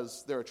 Not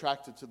because they're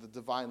attracted to the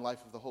divine life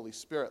of the Holy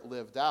Spirit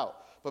lived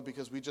out, but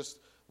because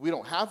we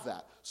don't have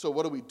that. So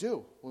what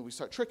do? Well, we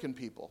start tricking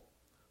people.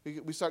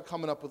 We start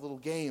coming up with little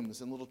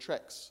games and little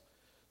tricks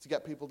to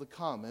get people to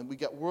come, and we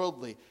get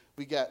worldly.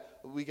 We get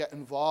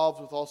involved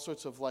with all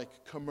sorts of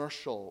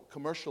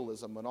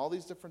commercialism and all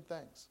these different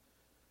things.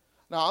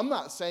 Now, I'm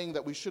not saying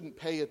that we shouldn't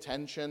pay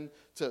attention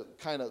to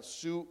kind of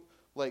suit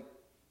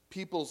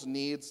people's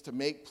needs to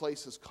make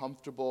places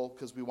comfortable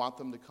because we want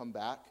them to come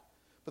back.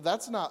 But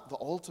that's not the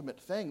ultimate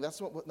thing. That's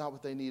not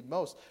what they need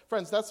most.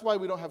 Friends, that's why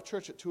we don't have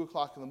church at 2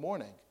 o'clock in the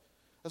morning.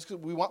 That's because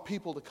we want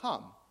people to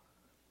come.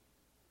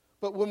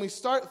 But when we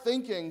start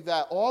thinking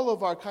that all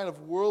of our kind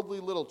of worldly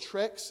little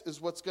tricks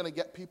is what's going to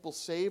get people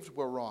saved,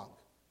 we're wrong.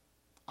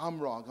 I'm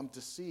wrong. I'm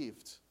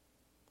deceived.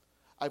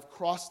 I've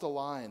crossed a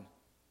line.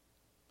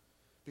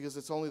 Because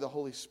it's only the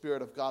Holy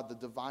Spirit of God, the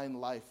divine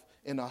life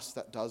in us,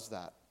 that does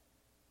that.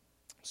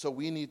 So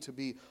we need to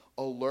be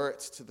alert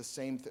to the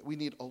same thing. We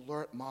need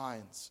alert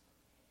minds.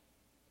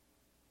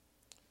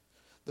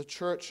 The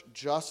church,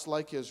 just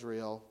like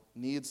Israel,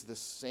 needs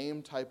this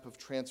same type of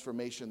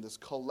transformation, this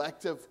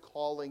collective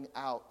calling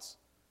out.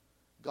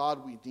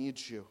 God, we need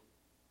you.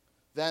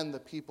 Then the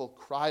people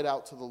cried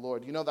out to the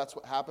Lord. You know that's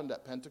what happened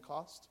at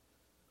Pentecost?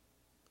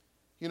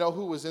 You know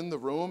who was in the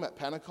room at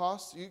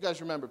Pentecost? You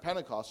guys remember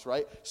Pentecost,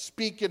 right?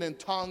 Speaking in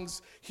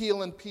tongues,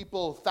 healing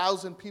people,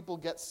 1,000 people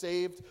get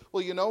saved.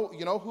 Well, you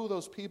know who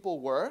those people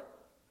were?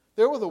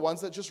 They were the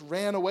ones that just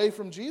ran away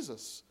from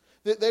Jesus.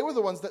 They were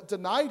the ones that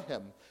denied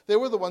him. They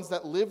were the ones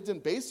that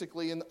lived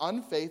basically in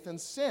unfaith and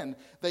sin.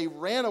 They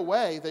ran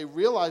away. They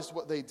realized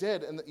what they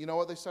did. And you know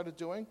what they started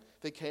doing?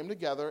 They came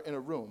together in a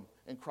room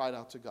and cried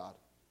out to God.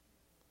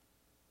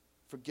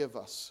 Forgive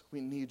us.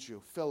 We need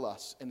you. Fill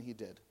us. And he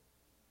did.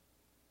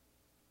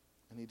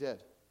 And he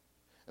did.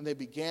 And they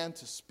began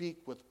to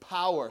speak with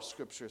power,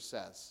 Scripture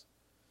says,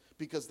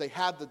 because they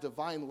had the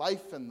divine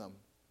life in them.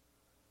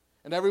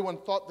 And everyone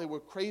thought they were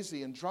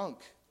crazy and drunk.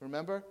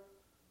 Remember?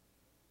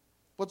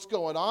 What's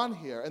going on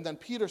here? And then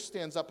Peter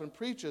stands up and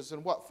preaches,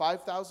 and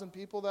 5,000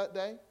 people that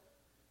day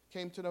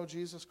came to know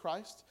Jesus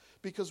Christ?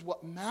 Because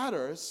what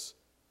matters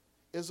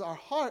is our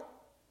heart.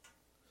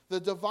 The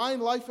divine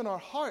life in our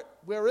heart.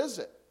 Where is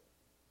it?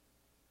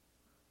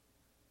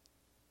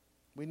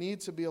 We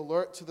need to be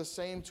alert to the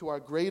same, to our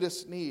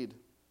greatest need.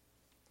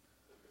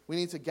 We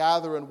need to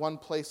gather in one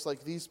place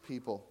like these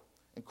people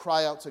and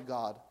cry out to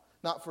God,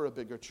 not for a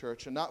bigger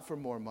church and not for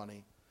more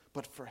money,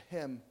 but for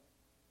him,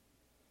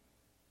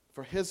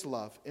 for his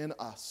love in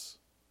us,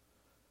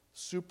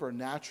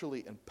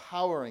 supernaturally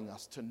empowering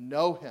us to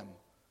know him.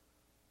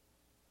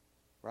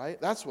 Right?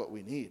 That's what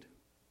we need.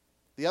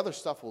 The other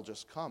stuff will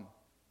just come.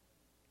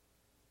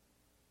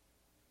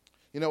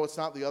 You know, it's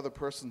not the other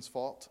person's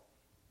fault.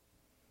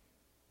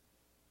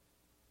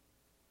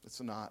 It's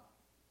not.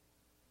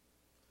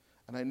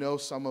 And I know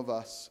some of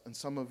us and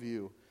some of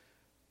you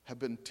have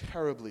been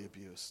terribly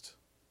abused.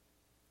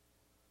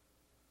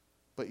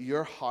 But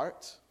your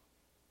heart,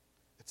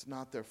 it's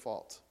not their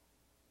fault.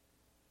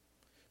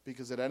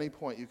 Because at any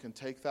point you can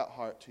take that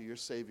heart to your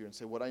Savior and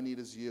say, what I need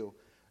is you.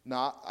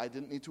 I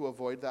didn't need to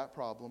avoid that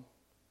problem.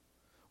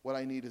 What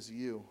I need is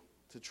you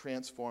to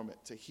transform it,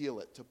 to heal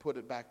it, to put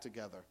it back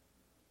together.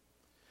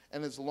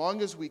 And as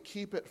long as we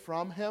keep it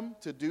from him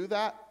to do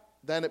that,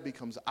 then it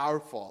becomes our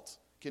fault.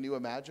 Can you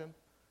imagine?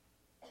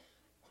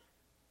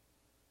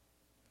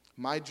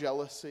 My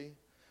jealousy,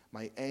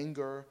 my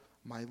anger,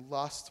 my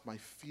lust, my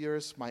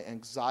fears, my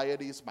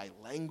anxieties, my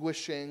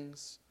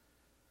languishings.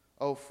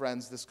 Oh,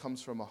 friends, this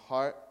comes from a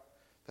heart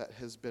that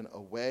has been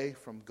away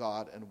from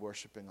God and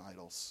worshiping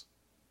idols.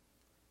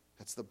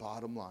 That's the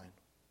bottom line.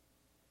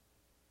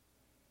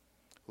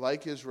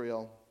 Like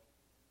Israel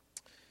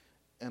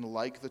and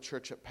like the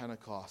church at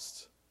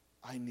Pentecost,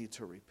 I need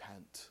to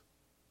repent.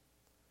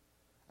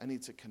 I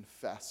need to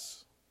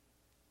confess.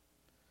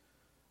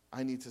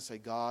 I need to say,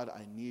 God,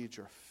 I need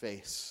your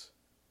face.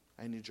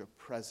 I need your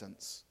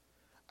presence.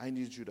 I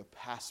need you to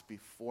pass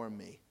before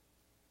me.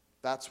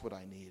 That's what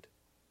I need.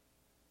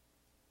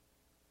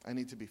 I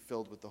need to be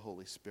filled with the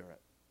Holy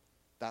Spirit.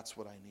 That's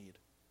what I need.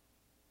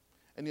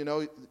 And you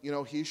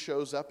know, he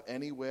shows up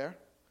anywhere,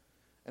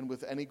 and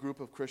with any group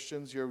of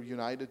Christians you're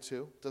united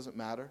to. Doesn't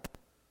matter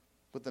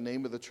what the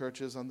name of the church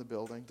is on the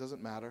building.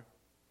 Doesn't matter.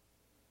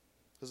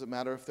 Doesn't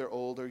matter if they're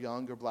old or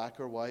young or black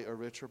or white or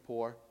rich or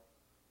poor.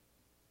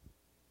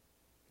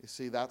 You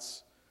see,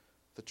 that's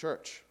the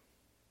church.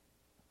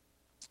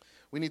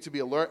 We need to be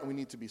alert and we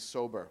need to be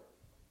sober.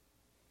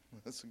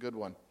 That's a good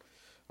one.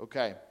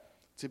 Okay.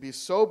 To be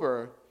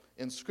sober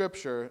in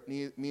Scripture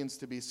means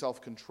to be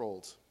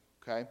self-controlled.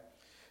 Okay?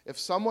 If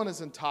someone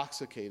is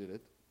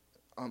intoxicated,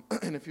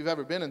 and if you've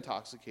ever been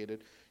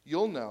intoxicated,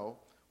 you'll know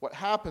what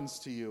happens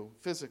to you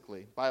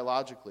physically,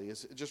 biologically,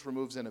 is it just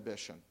removes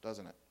inhibition,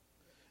 doesn't it?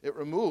 It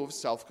removes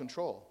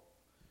self-control.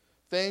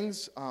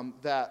 Things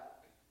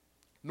that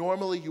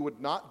normally you would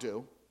not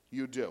do,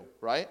 you do,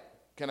 right?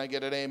 Can I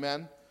get an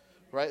amen?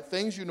 Right?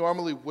 Things you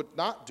normally would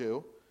not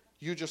do,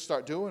 you just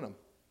start doing them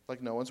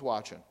like no one's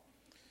watching.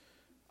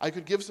 I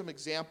could give some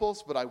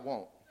examples, but I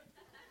won't.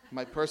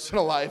 My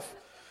personal life,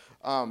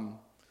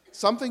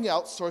 something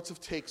else sort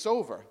of takes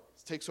over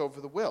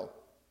the will.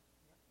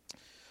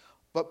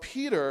 But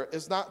Peter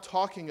is not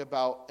talking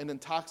about an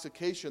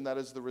intoxication that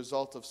is the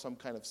result of some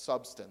kind of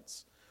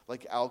substance,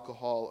 like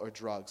alcohol or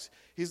drugs.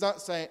 He's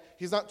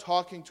not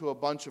talking to a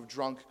bunch of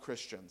drunk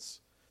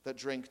Christians that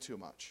drink too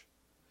much.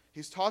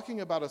 He's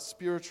talking about a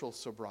spiritual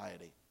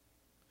sobriety.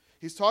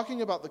 He's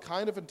talking about the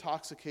kind of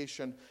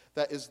intoxication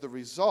that is the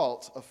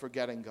result of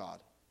forgetting God.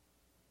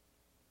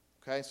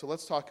 Okay, so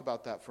let's talk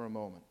about that for a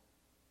moment.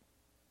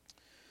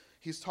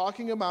 He's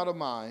talking about a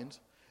mind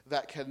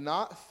that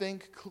cannot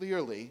think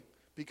clearly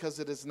because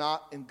it is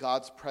not in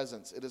God's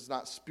presence. It is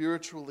not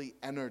spiritually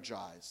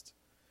energized.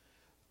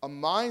 A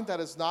mind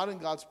that is not in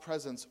God's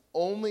presence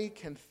only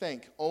can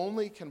think,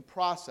 only can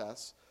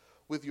process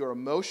with your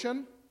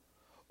emotion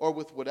or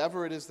with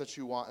whatever it is that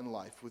you want in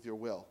life, with your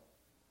will.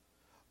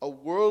 A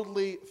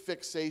worldly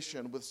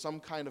fixation with some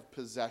kind of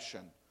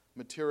possession,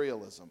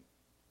 materialism.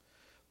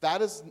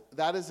 That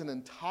is an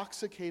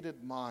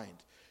intoxicated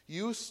mind.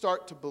 You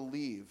start to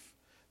believe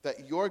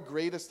that your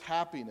greatest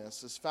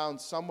happiness is found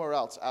somewhere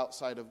else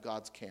outside of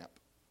God's camp.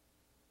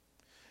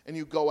 And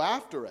you go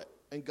after it.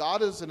 And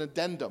God is an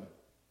addendum.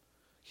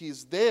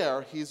 He's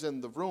there, he's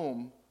in the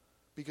room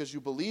because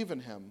you believe in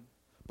him,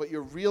 but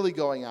you're really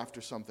going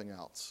after something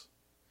else.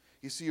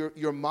 You see,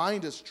 your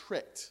mind is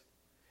tricked.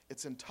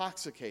 It's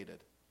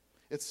intoxicated.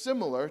 It's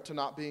similar to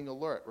not being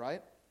alert,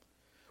 right?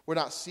 We're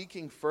not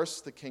seeking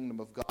first the kingdom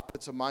of God.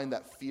 It's a mind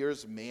that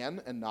fears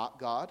man and not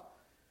God.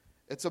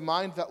 It's a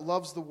mind that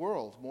loves the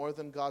world more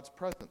than God's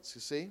presence, you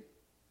see?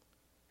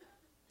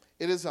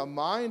 It is a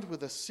mind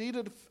with a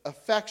seated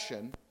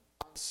affection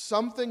on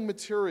something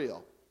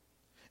material,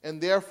 and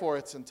therefore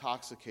it's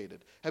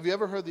intoxicated. Have you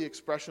ever heard the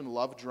expression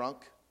love drunk?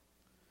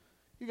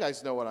 You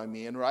guys know what I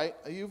mean, right?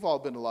 You've all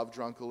been love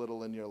drunk a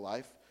little in your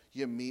life.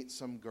 You meet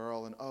some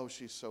girl and, oh,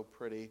 she's so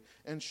pretty,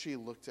 and she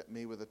looked at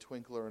me with a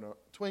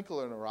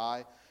twinkle in her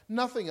eye.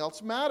 Nothing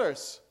else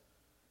matters.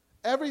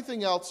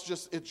 Everything else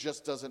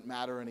just doesn't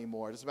matter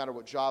anymore. It doesn't matter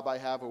what job I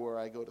have or where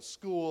I go to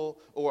school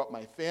or what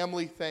my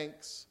family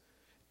thinks.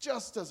 It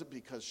just doesn't,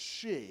 because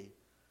she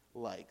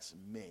likes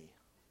me.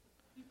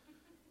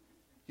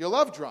 You're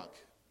love drunk.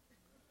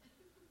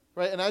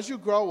 Right? And as you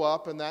grow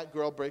up and that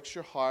girl breaks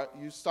your heart,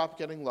 you stop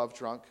getting love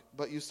drunk,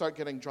 but you start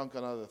getting drunk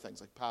on other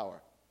things like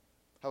power.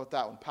 How about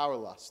that one? Power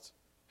lust.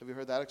 Have you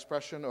heard that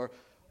expression? Or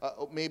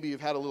maybe you've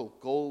had a little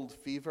gold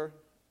fever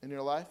in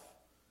your life,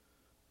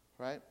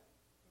 right?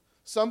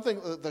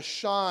 Something, the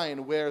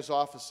shine wears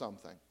off of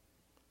something.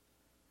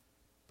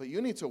 But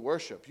you need to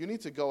worship. You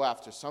need to go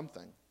after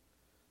something.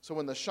 So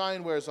when the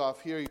shine wears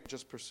off here, you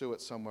just pursue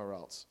it somewhere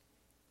else.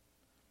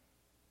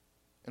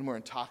 And we're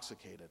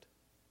intoxicated.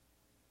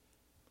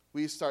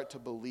 We start to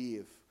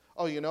believe.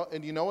 Oh, you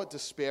know what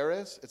despair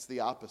is? It's the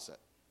opposite.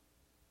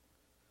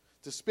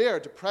 Despair,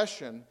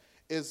 depression,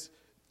 is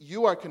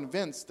you are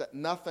convinced that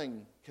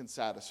nothing can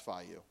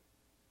satisfy you.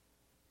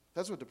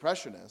 That's what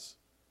depression is.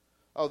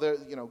 Oh,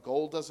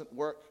 gold doesn't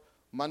work,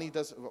 money,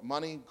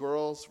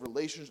 girls,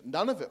 relationships,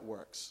 none of it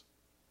works.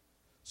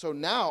 So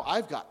now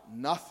I've got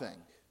nothing.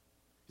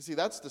 You see,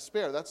 that's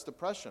despair, that's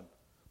depression.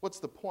 What's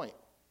the point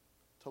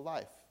to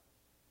life?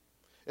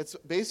 It's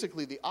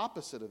basically the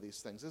opposite of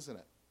these things, isn't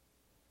it?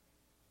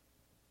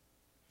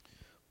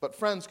 But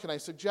friends, can I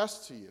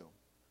suggest to you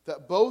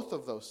that both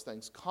of those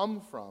things come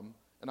from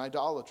an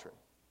idolatry?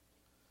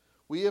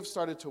 We have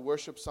started to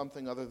worship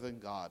something other than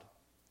God.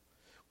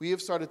 We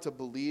have started to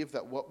believe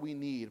that what we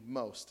need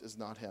most is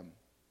not him.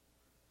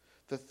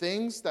 The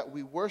things that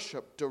we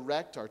worship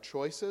direct our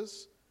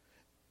choices,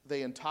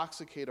 they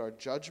intoxicate our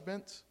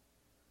judgment,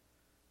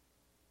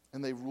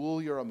 and they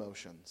rule your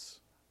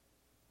emotions.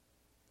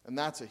 And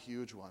that's a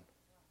huge one.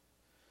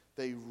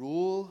 They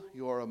rule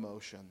your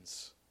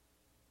emotions.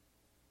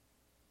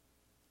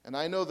 And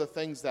I know the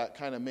things that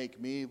kind of make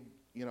me,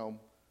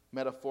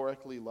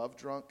 metaphorically love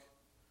drunk,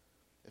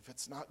 if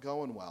it's not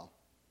going well,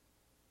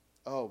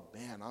 oh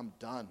man, I'm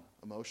done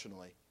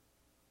emotionally.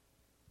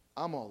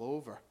 I'm all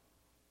over.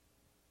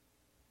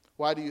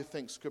 Why do you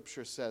think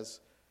Scripture says,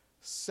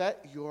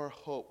 set your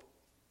hope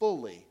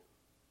fully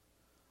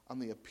on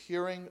the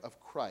appearing of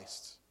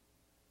Christ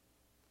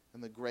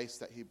and the grace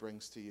that he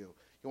brings to you?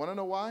 You want to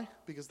know why?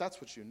 Because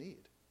that's what you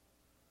need.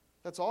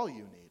 That's all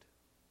you need.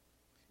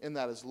 And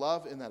that is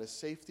love, and that is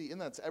safety, and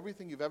that's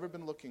everything you've ever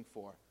been looking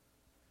for.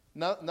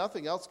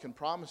 Nothing else can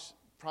promise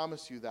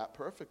you that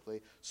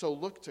perfectly. So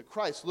look to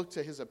Christ, look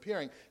to his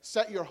appearing,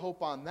 set your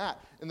hope on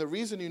that. And the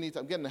reason you need to,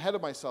 I'm getting ahead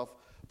of myself,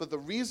 but the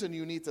reason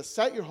you need to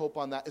set your hope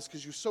on that is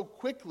because you so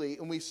quickly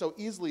and we so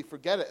easily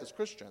forget it as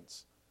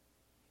Christians.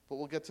 But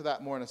we'll get to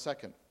that more in a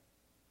second.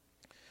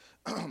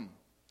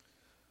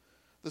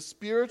 The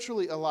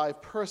spiritually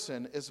alive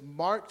person is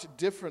marked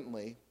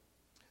differently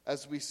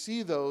as we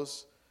see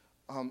those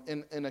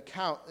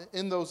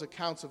in those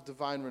accounts of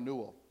divine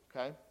renewal,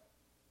 okay?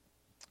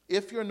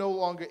 If you're no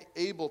longer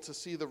able to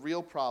see the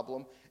real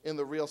problem in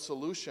the real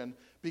solution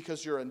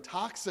because you're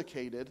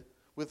intoxicated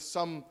with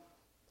some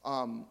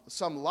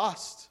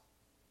lust,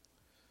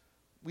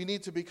 we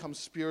need to become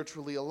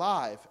spiritually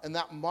alive, and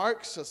that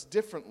marks us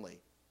differently.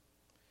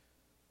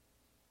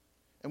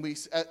 And we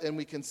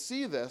can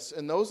see this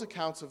in those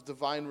accounts of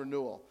divine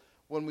renewal.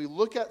 When we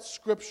look at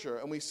Scripture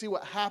and we see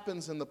what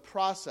happens in the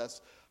process,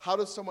 how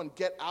does someone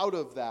get out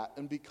of that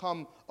and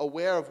become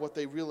aware of what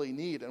they really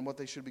need and what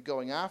they should be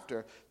going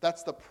after?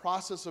 That's the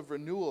process of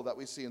renewal that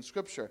we see in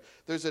Scripture.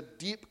 There's a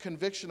deep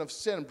conviction of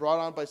sin brought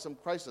on by some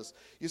crisis.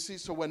 You see,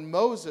 so when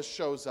Moses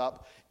shows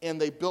up and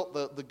they built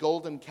the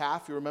golden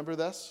calf, you remember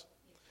this?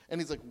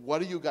 And he's like,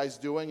 what are you guys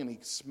doing? And he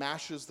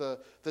smashes the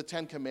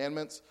Ten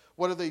Commandments.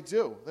 What do? They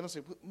don't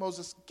say,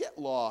 Moses, get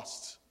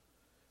lost.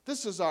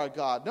 This is our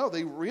God. No,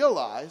 they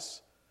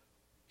realize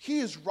he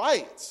is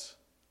right.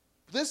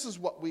 This is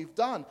what we've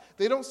done.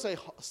 They don't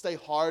stay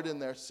hard in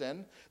their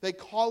sin. They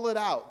call it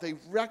out. They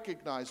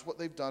recognize what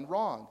they've done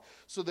wrong.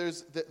 So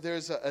there's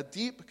a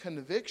deep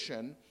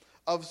conviction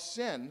of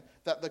sin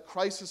that the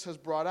crisis has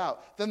brought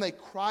out. Then they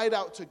cried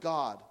out to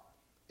God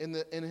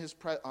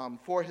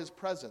for his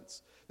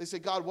presence. They say,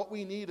 God, what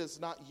we need is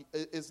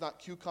not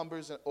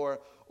cucumbers or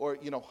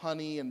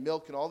honey and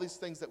milk and all these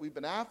things that we've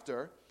been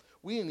after.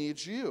 We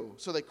need you.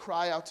 So they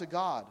cry out to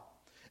God.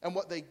 And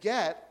what they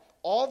get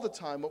all the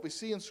time, what we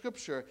see in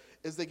Scripture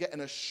is they get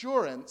an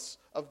assurance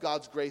of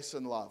God's grace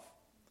and love.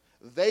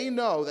 They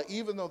know that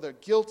even though they're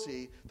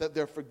guilty, that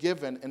they're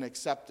forgiven and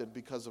accepted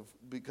because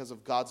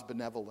of God's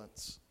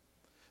benevolence.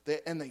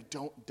 And they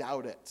don't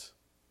doubt it.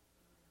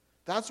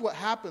 That's what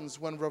happens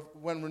when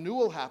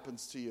renewal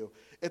happens to you.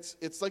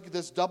 It's like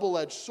this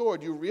double-edged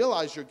sword. You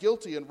realize you're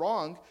guilty and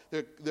wrong.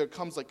 There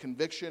comes like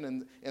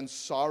conviction and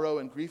sorrow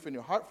and grief in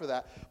your heart for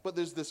that. But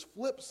there's this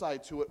flip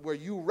side to it where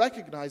you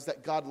recognize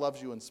that God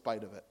loves you in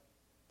spite of it.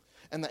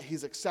 And that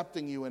he's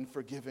accepting you and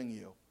forgiving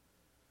you.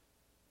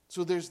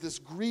 So there's this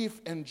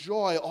grief and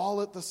joy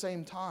all at the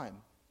same time.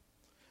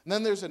 And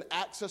then there's an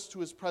access to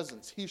his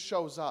presence. He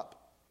shows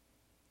up.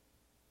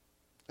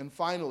 And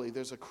finally,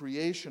 there's a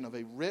creation of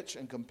a rich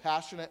and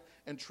compassionate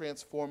and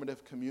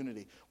transformative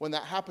community. When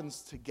that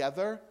happens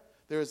together,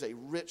 there is a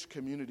rich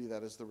community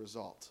that is the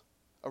result.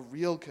 A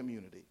real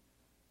community.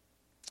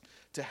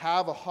 To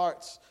have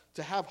hearts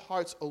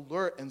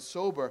alert and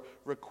sober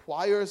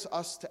requires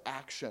us to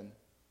action.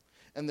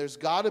 And there's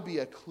got to be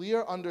a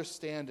clear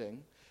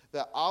understanding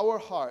that our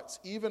hearts,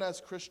 even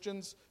as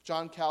Christians,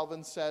 John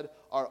Calvin said,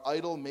 are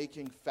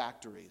idol-making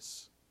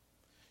factories.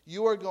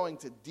 You are going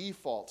to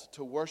default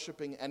to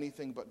worshiping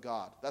anything but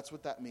God. That's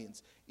what that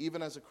means,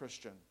 even as a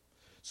Christian.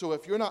 So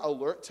if you're not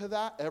alert to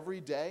that every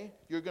day,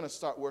 you're going to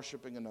start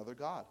worshiping another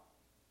God.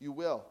 You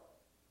will.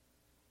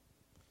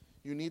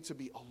 You need to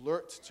be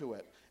alert to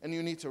it. And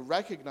you need to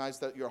recognize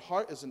that your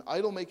heart is an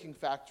idol-making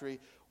factory.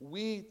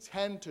 We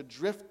tend to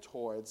drift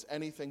towards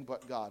anything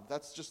but God.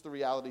 That's just the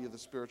reality of the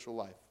spiritual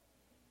life.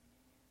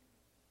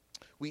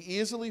 We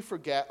easily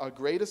forget our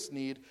greatest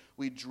need.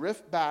 We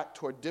drift back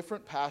toward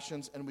different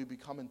passions, and we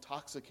become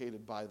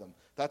intoxicated by them.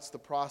 That's the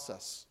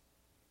process.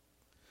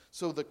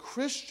 So the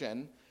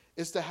Christian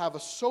is to have a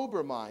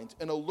sober mind,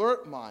 an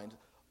alert mind,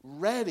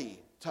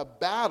 ready to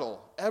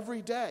battle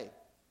every day.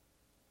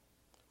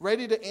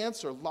 Ready to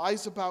answer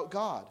lies about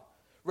God.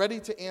 Ready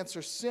to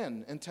answer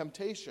sin and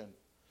temptation.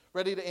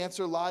 Ready to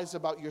answer lies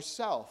about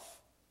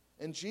yourself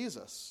and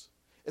Jesus.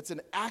 It's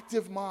an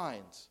active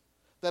mind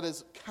that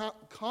is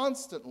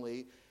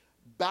constantly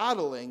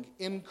battling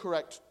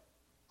incorrect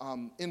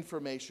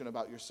information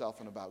about yourself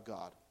and about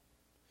God.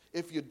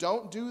 If you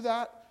don't do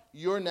that,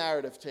 your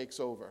narrative takes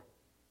over.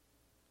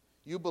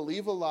 You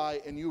believe a lie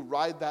and you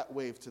ride that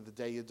wave to the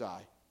day you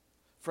die.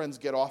 Friends,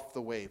 get off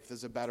the wave.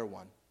 There's a better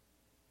one.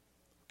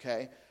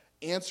 Okay?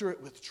 Answer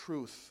it with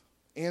truth.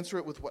 Answer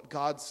it with what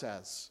God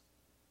says.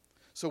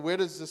 So where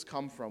does this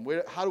come from?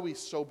 How do we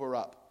sober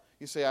up?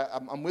 You say,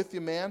 I'm with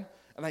you, man,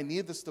 and I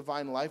need this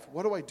divine life.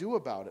 What do I do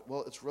about it?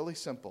 Well, it's really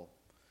simple.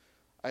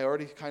 I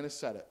already kind of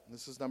said it.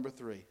 This is number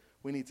 3.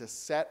 We need to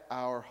set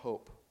our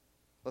hope.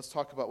 Let's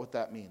talk about what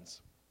that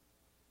means.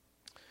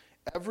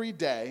 Every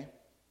day,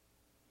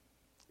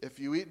 if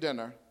you eat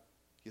dinner,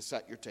 you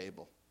set your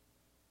table.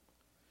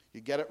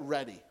 You get it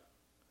ready.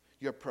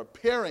 You're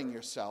preparing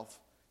yourself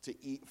to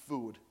eat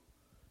food.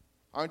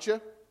 Aren't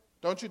you?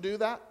 Don't you do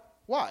that?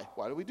 Why?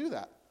 Why do we do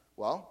that?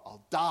 Well,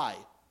 I'll die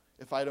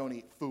if I don't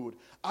eat food.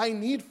 I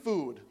need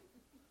food.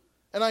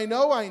 And I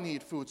know I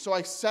need food, so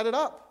I set it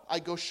up. I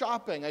go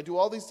shopping. I do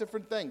all these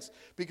different things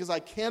because I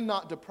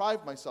cannot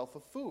deprive myself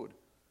of food.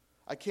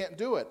 I can't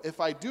do it. If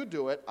I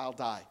do it, I'll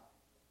die.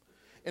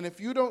 And if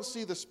you don't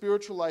see the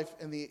spiritual life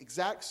in the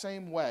exact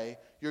same way,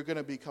 you're going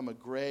to become a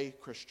gray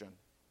Christian.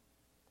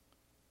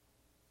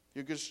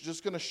 You're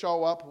just going to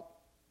show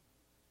up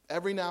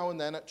every now and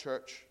then at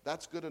church.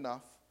 That's good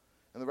enough.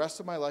 And the rest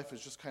of my life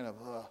is just kind of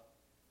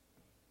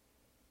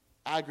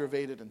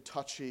aggravated and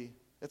touchy.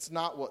 It's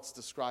not what's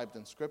described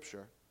in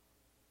Scripture.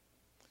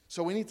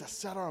 So we need to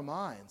set our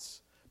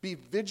minds. Be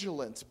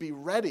vigilant. Be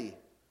ready.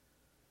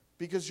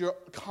 Because you're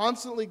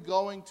constantly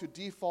going to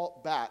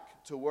default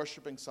back to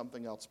worshiping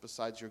something else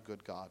besides your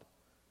good God.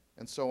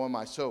 And so am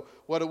I. So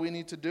what do we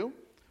need to do?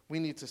 We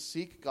need to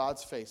seek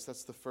God's face.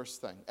 That's the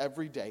first thing.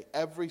 Every day,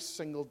 every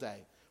single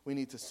day, we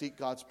need to seek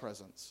God's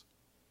presence.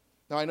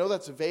 Now, I know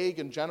that's vague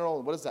and general,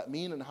 and what does that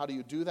mean, and how do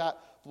you do that?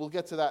 We'll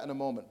get to that in a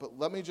moment. But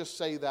let me just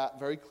say that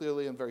very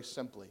clearly and very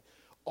simply.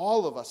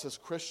 All of us as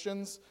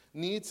Christians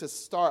need to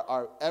start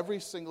our every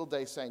single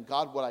day saying,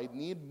 God, what I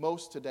need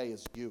most today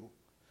is you.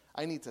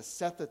 I need to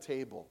set the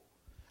table.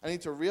 I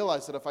need to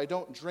realize that if I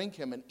don't drink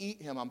him and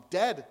eat him, I'm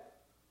dead.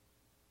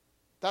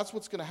 That's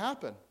what's going to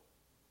happen.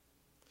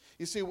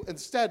 You see,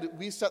 instead,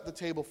 we set the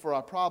table for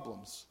our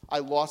problems. I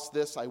lost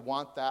this, I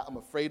want that, I'm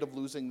afraid of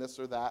losing this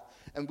or that,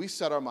 and we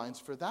set our minds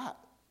for that.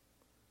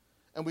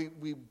 And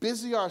we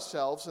busy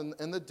ourselves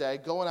in the day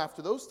going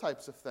after those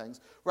types of things,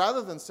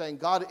 rather than saying,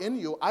 God, in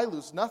you, I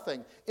lose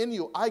nothing. In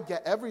you, I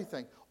get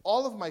everything.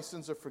 All of my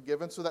sins are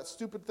forgiven, so that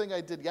stupid thing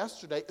I did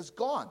yesterday is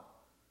gone.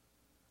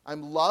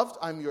 I'm loved,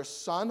 I'm your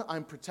son,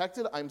 I'm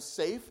protected, I'm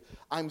safe,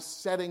 I'm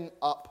setting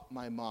up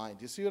my mind.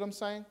 You see what I'm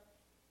saying?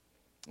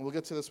 We'll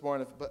get to this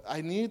more, but I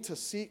need to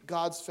seek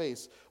God's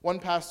face. One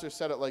pastor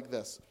said it like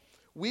this: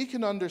 we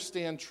can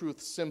understand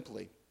truth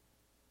simply.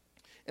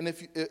 And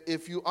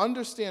if you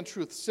understand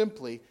truth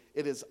simply,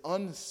 it is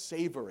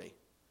unsavory.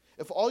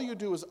 If all you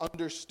do is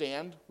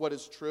understand what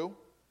is true,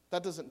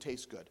 that doesn't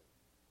taste good.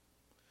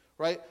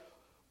 right?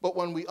 But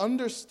when we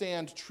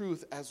understand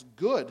truth as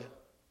good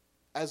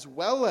as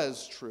well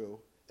as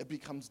true, it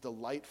becomes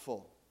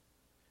delightful.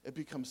 It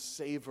becomes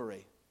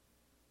savory.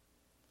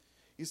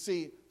 You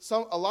see,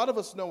 a lot of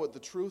us know what the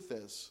truth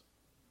is,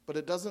 but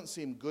it doesn't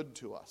seem good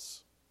to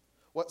us.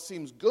 What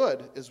seems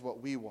good is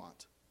what we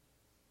want.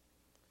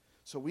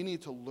 So we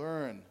need to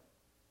learn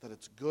that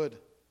it's good.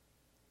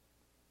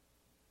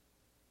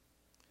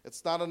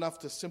 It's not enough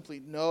to simply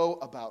know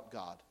about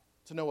God,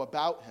 to know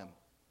about him,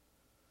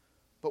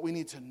 but we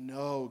need to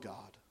know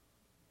God.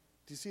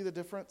 Do you see the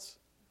difference?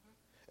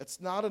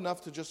 It's not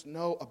enough to just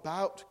know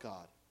about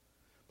God,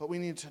 but we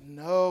need to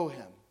know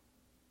him.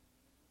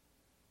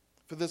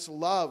 For this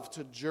love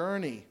to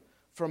journey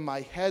from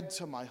my head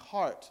to my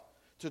heart,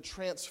 to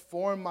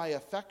transform my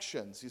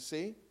affections, you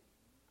see?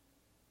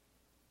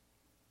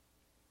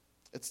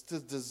 It's the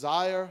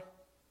desire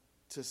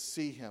to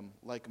see him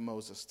like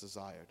Moses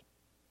desired,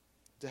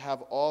 to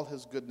have all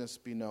his goodness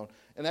be known.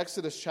 In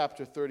Exodus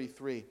chapter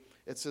 33,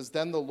 it says,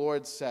 "Then the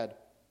Lord said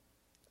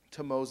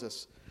to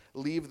Moses,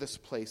 'Leave this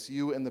place,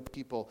 you and the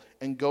people,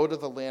 and go to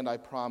the land I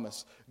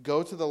promise.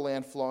 Go to the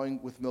land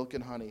flowing with milk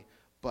and honey,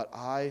 but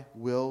I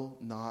will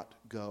not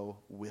go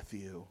with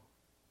you.'"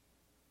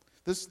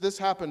 This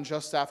happened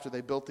just after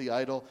they built the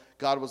idol.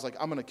 God was like,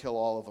 "I'm going to kill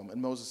all of them."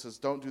 And Moses says,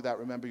 "Don't do that.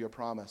 Remember your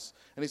promise."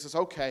 And he says,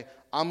 "Okay,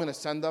 I'm going to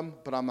send them,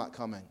 but I'm not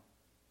coming."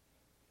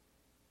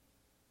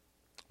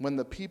 When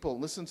the people,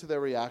 listen to their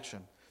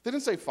reaction. They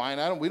didn't say,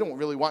 "Fine, we don't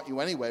really want you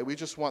anyway. We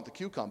just want the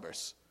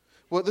cucumbers."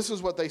 Well, this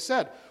is what they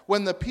said.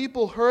 When the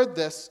people heard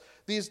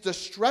these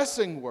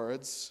distressing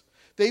words,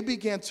 they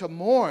began to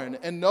mourn,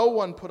 and no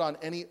one put on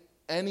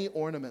any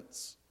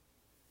ornaments.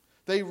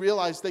 They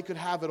realized they could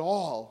have it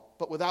all,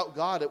 but without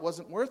God, it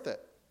wasn't worth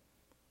it.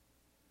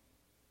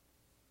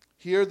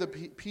 Here, the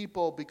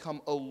people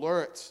become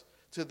alert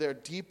to their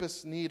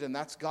deepest need, and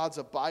that's God's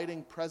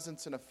abiding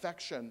presence and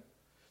affection,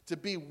 to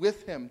be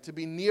with him, to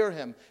be near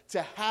him,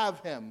 to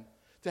have him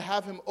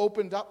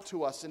opened up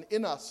to us and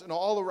in us and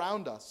all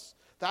around us.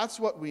 That's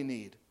what we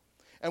need.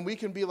 And we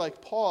can be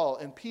like Paul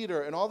and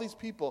Peter and all these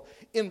people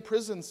in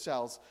prison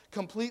cells,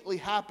 completely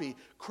happy,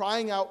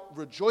 crying out,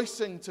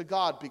 rejoicing to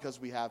God because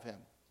we have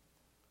him.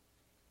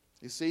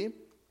 You see?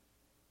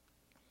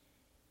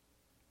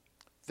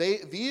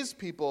 These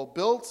people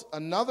built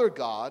another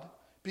god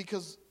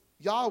because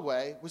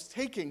Yahweh was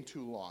taking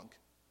too long.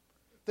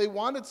 They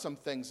wanted some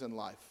things in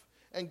life,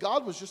 and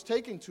God was just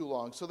taking too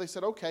long. So they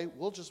said, "Okay,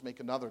 we'll just make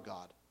another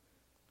god."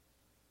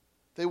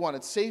 They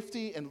wanted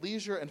safety and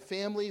leisure and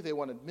family. They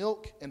wanted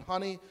milk and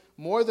honey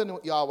more than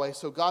Yahweh.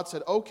 So God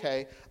said,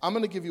 "Okay, I'm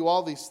going to give you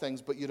all these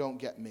things, but you don't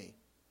get me."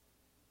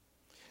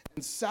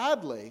 And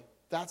sadly,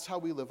 that's how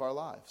we live our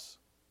lives.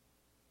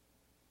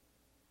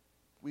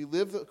 We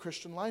live the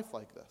Christian life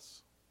like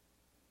this.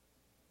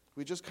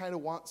 We just kind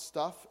of want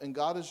stuff, and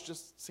God is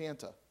just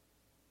Santa.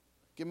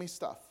 Give me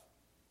stuff.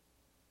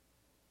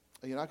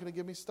 You're not going to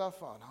give me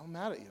stuff? Oh, I'm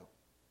mad at you.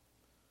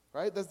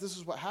 Right? This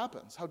is what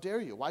happens. How dare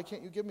you? Why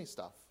can't you give me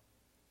stuff?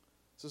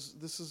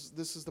 This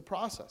is the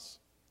process.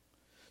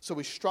 So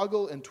we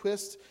struggle and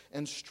twist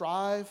and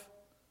strive.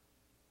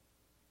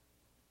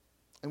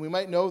 And we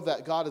might know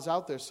that God is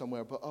out there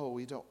somewhere, but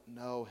we don't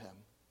know him.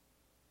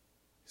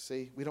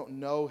 See, we don't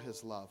know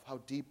his love, how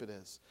deep it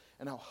is,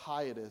 and how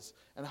high it is,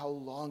 and how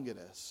long it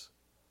is.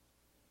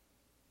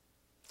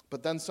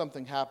 But then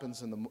something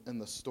happens in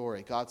the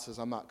story. God says,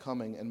 "I'm not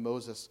coming," and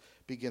Moses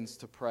begins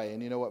to pray.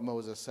 And you know what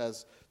Moses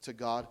says to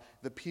God?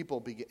 The people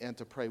began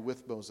to pray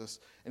with Moses.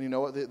 And you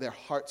know what? Their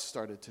hearts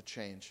started to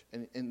change.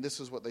 And this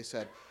is what they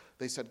said.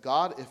 They said,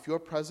 "God, if your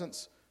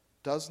presence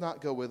does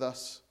not go with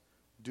us,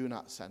 do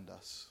not send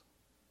us.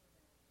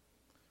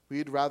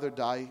 We'd rather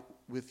die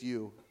with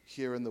you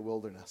here in the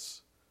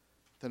wilderness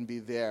than be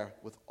there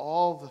with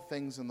all the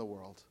things in the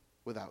world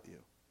without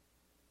you."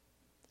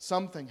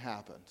 Something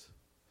happened.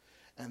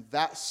 And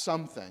that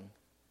something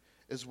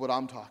is what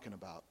I'm talking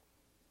about.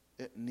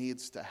 It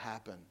needs to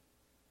happen.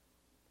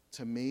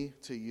 To me,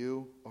 to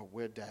you, or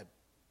we're dead.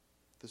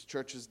 This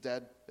church is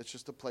dead. It's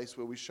just a place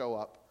where we show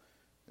up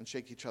and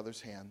shake each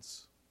other's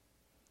hands.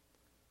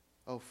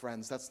 Oh,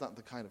 friends, that's not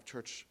the kind of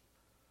church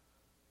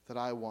that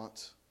I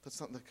want. That's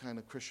not the kind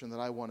of Christian that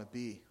I want to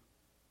be.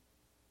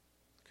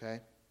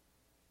 Okay?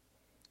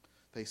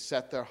 They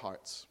set their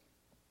hearts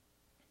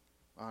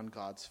on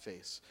God's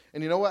face.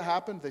 And you know what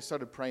happened? They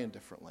started praying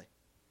differently.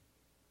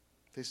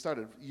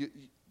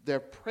 Their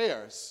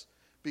prayers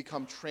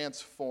become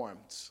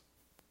transformed.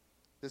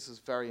 This is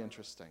very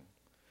interesting.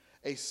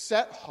 A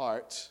set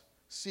heart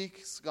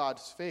seeks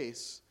God's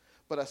face,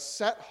 but a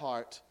set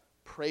heart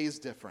prays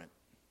different.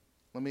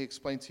 Let me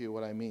explain to you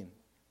what I mean.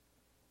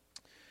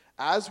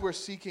 As we're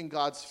seeking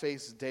God's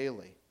face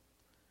daily,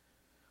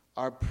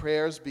 our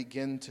prayers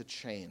begin to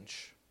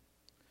change.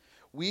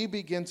 We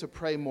begin to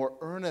pray more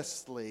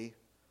earnestly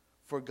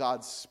for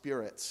God's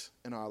Spirit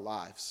in our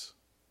lives.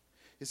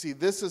 You see,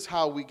 this is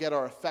how we get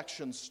our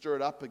affections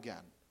stirred up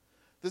again.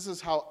 This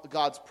is how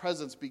God's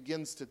presence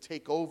begins to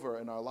take over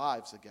in our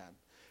lives again.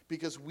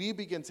 Because we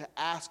begin to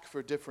ask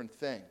for different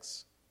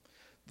things.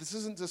 This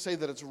isn't to say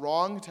that it's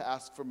wrong to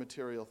ask for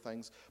material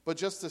things, but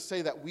just to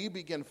say that we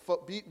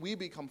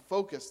become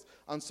focused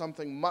on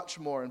something much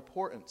more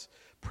important.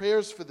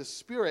 Prayers for the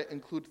Spirit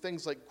include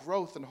things like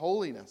growth and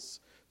holiness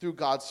through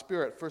God's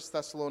Spirit, 1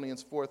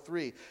 Thessalonians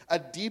 4:3, a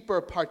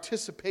deeper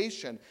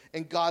participation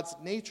in God's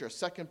nature.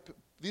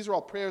 These are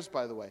all prayers,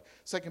 by the way.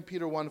 2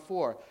 Peter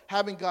 1:4,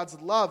 having God's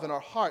love in our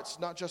hearts,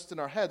 not just in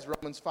our heads,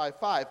 Romans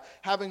 5:5,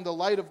 having the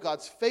light of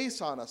God's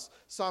face on us,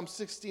 Psalm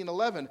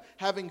 16:11,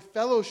 having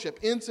fellowship,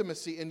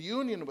 intimacy, and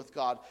union with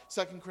God,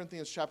 2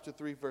 Corinthians chapter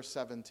 3, verse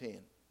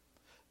 17.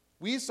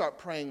 We start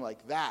praying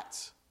like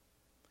that.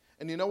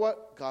 And you know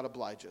what? God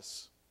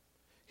obliges.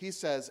 He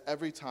says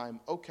every time,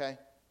 okay,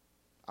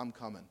 I'm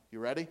coming. You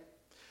ready?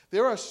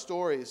 There are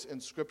stories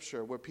in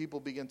Scripture where people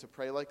begin to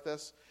pray like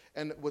this,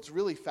 and what's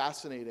really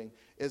fascinating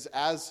is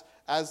as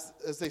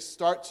they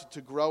start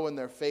to grow in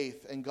their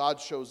faith and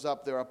God shows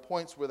up, there are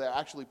points where they're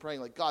actually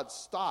praying like, God,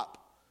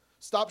 stop.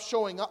 Stop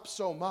showing up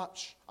so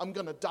much. I'm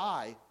going to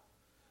die.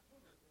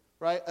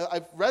 Right?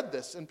 I've read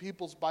this in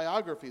people's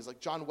biographies like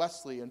John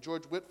Wesley and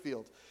George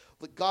Whitefield.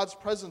 Like God's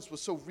presence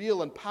was so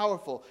real and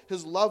powerful.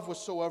 His love was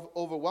so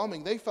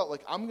overwhelming. They felt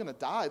like, I'm going to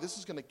die. This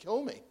is going to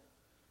kill me.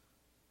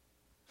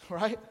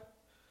 Right?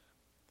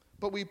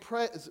 But we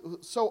pray,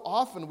 so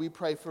often we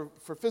pray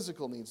for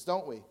physical needs,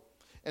 don't we?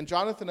 And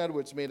Jonathan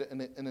Edwards made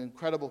an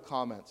incredible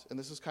comment, and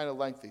this is kind of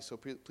lengthy, so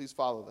please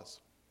follow this.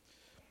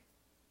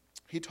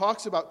 He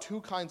talks about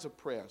two kinds of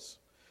prayers,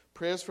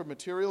 prayers for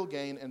material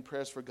gain and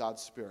prayers for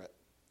God's Spirit.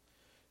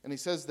 And he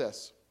says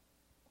this,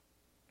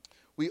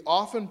 we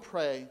often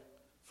pray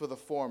for the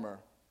former,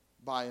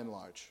 by and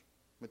large,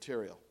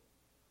 material.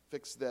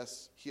 Fix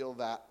this, heal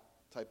that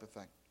type of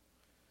thing.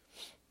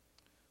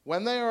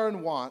 When they are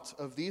in want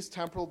of these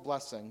temporal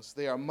blessings,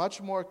 they are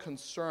much more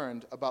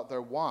concerned about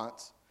their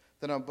want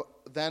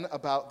than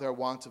about their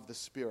want of the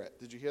Spirit.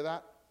 Did you hear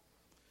that?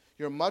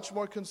 You're much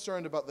more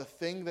concerned about the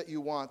thing that you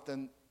want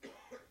than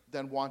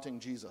wanting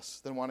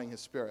Jesus, than wanting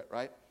His Spirit,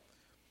 right?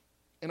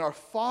 And are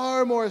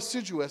far more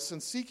assiduous in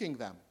seeking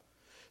them.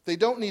 They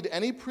don't need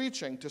any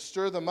preaching to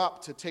stir them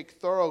up to take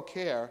thorough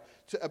care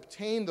to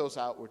obtain those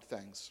outward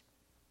things.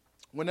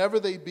 Whenever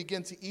they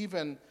begin to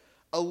even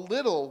a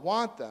little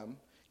want them,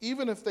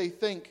 even if they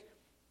think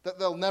that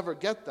they'll never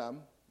get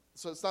them,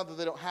 so it's not that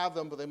they don't have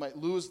them, but they might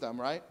lose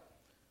them, right?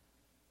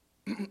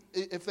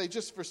 If they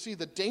just foresee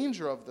the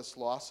danger of this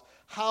loss,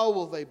 how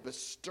will they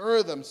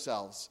bestir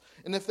themselves?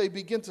 And if they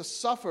begin to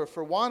suffer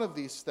for want of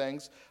these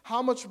things,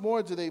 how much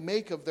more do they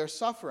make of their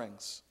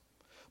sufferings?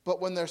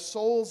 But when their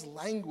souls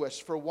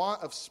languish for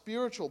want of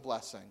spiritual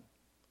blessing,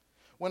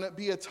 when it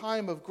be a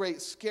time of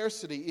great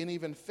scarcity and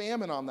even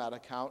famine on that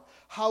account,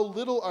 how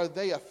little are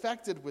they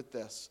affected with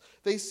this?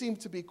 They seem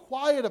to be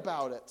quiet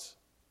about it.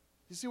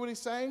 You see what he's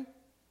saying?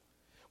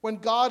 When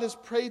God has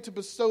prayed to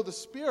bestow the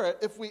Spirit,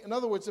 if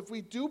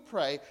we do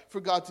pray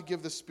for God to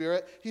give the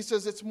Spirit, he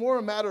says it's more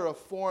a matter of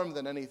form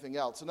than anything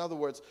else. In other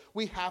words,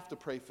 we have to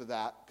pray for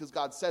that because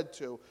God said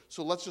to,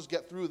 so let's just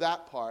get through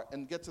that part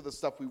and get to the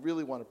stuff we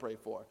really want to pray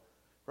for,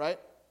 right?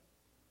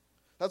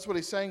 That's what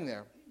he's saying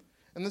there.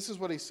 And this is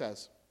what he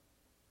says.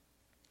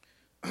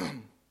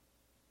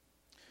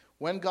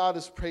 When God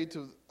has prayed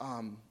to,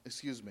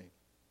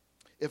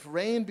 if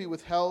rain be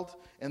withheld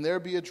and there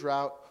be a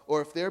drought,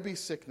 or if there be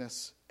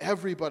sickness,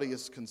 everybody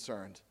is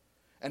concerned,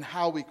 and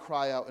how we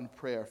cry out in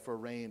prayer for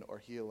rain or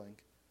healing.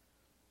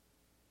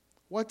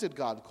 What did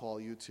God call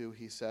you to,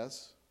 he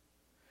says?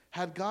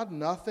 Had God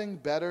nothing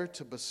better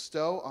to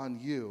bestow on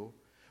you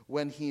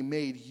when he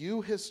made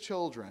you his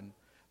children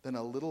than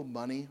a little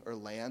money or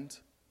land?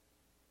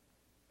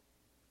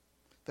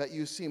 That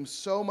you seem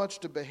so much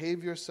to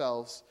behave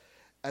yourselves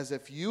as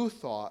if you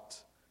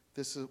thought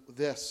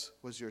this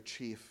was your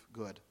chief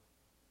good.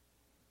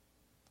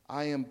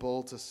 I am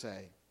bold to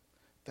say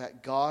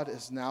that God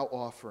is now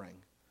offering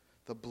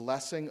the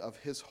blessing of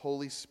his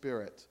Holy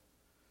Spirit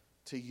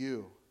to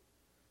you,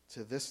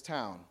 to this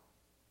town,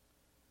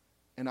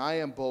 and I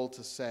am bold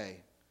to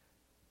say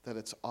that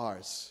it's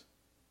ours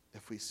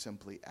if we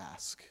simply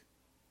ask.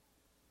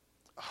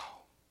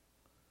 Oh,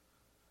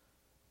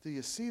 do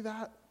you see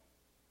that?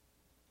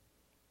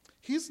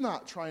 He's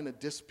not trying to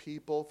diss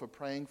people for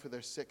praying for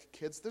their sick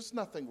kids. There's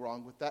nothing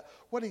wrong with that.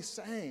 What he's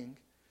saying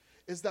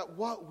is that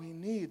what we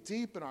need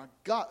deep in our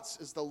guts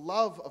is the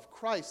love of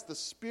Christ, the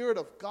Spirit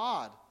of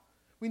God.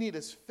 We need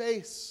his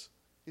face,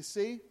 you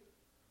see?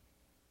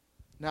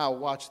 Now,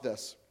 watch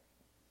this.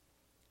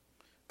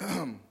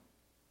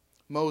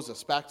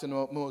 Moses, back to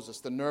Moses,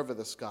 the nerve of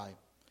this guy.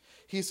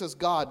 He says,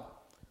 God,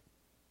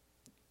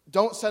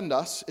 don't send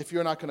us if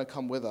you're not going to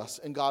come with us.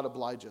 And God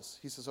obliges.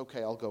 He says,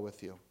 okay, I'll go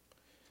with you.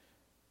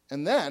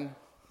 And then,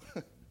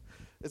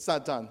 it's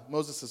not done.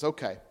 Moses says,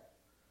 okay,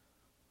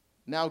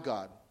 now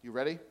God, you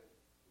ready?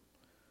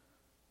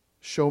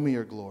 Show me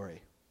your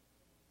glory.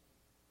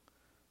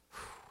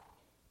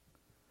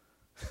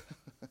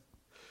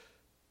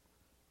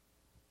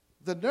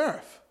 The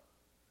nerve.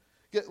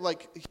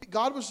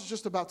 God was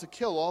just about to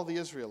kill all the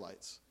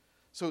Israelites.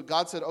 So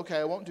God said, okay,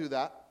 I won't do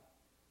that,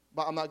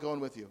 but I'm not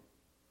going with you.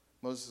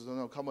 Moses says,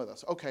 no, come with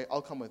us. Okay,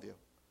 I'll come with you.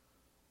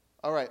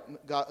 All right,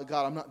 God,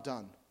 I'm not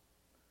done.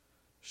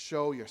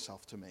 Show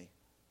yourself to me.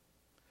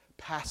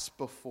 Pass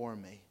before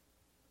me.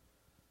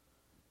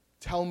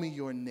 Tell me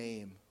your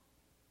name.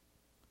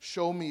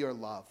 Show me your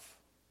love.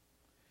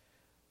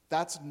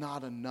 That's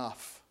not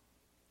enough.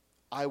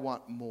 I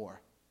want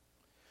more.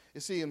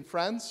 You see, and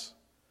friends,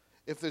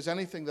 if there's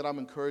anything that I'm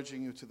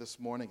encouraging you to this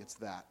morning, it's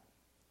that.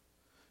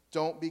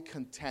 Don't be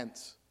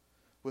content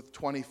with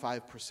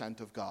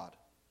 25% of God,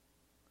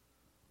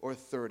 or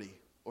 30,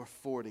 or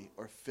 40,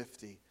 or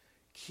 50.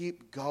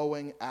 Keep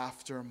going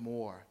after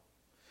more.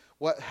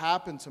 What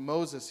happened to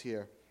Moses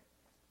here?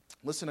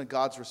 Listen to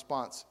God's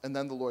response. And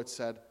then the Lord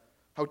said,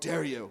 how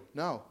dare you?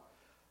 No.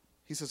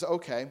 He says,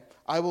 okay,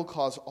 I will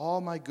cause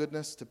all my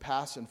goodness to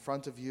pass in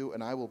front of you,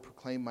 and I will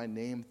proclaim my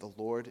name, the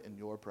Lord, in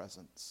your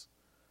presence.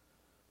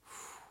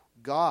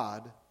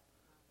 God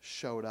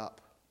showed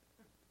up.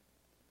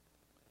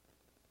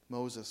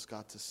 Moses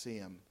got to see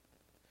him.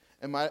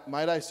 And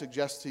might I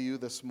suggest to you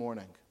this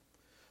morning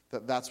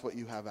that that's what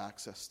you have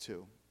access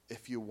to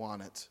if you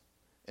want it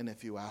and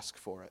if you ask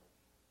for it.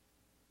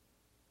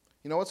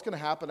 You know what's going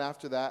to happen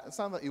after that? It's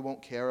not that you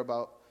won't care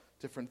about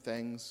different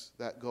things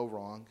that go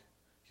wrong.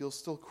 You'll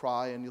still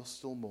cry and you'll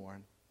still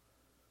mourn.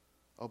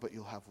 Oh, but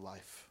you'll have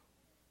life.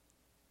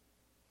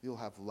 You'll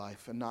have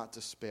life and not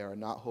despair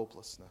and not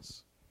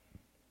hopelessness.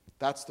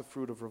 That's the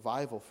fruit of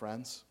revival,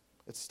 friends.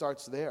 It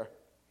starts there.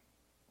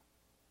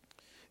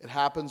 It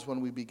happens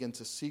when we begin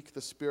to seek the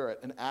Spirit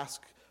and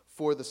ask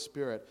for the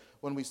Spirit,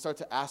 when we start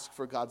to ask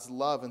for God's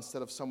love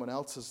instead of someone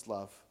else's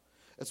love.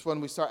 It's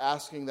when we start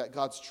asking that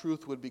God's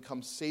truth would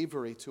become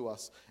savory to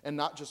us and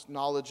not just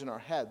knowledge in our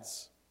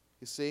heads.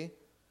 You see?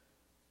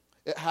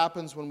 It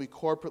happens when we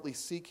corporately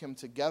seek Him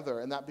together,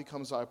 and that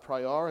becomes our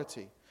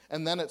priority.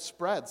 And then it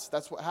spreads.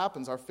 That's what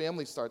happens. Our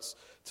family starts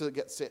to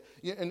get saved.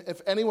 And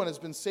if anyone has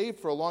been saved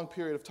for a long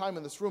period of time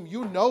in this room,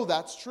 you know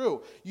that's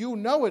true. You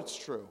know it's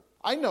true.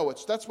 I know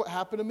that's what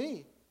happened to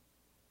me.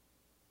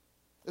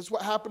 It's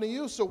what happened to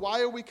you. So why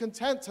are we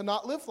content to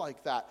not live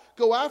like that?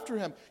 Go after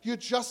Him. You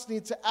just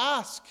need to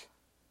ask.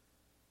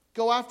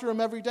 Go after Him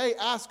every day.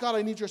 Ask, God,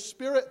 I need your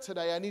Spirit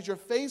today. I need your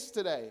face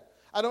today.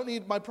 I don't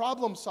need my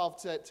problem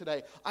solved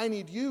today. I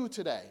need you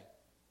today.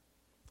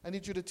 I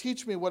need you to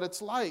teach me what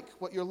it's like,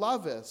 what your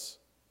love is.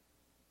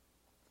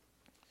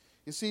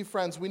 You see,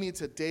 friends, we need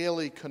to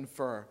daily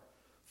confer,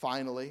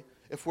 finally.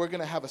 If we're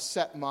going to have a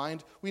set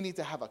mind, we need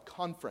to have a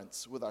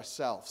conference with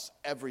ourselves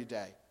every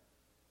day.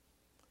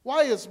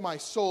 Why is my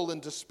soul in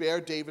despair?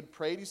 David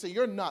prayed. You say,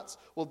 you're nuts.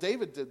 Well,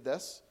 David did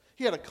this.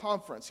 He had a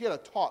conference. He had a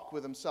talk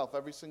with himself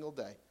every single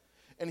day.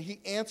 And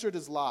he answered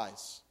his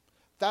lies.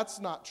 That's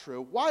not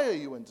true. Why are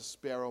you in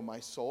despair, O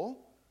my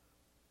soul?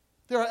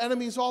 There are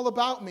enemies all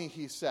about me,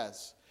 he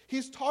says.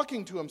 He's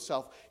talking to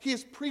himself. He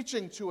is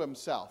preaching to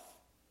himself.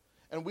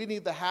 And we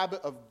need the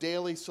habit of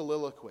daily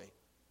soliloquy,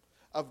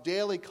 of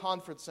daily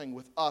conferencing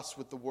with us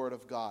with the Word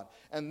of God.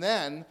 And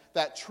then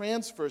that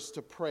transfers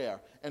to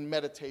prayer and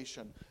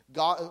meditation.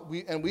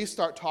 We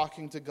start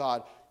talking to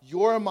God.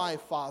 You're my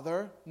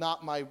Father,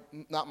 not my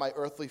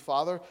earthly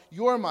father.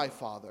 You're my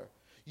Father.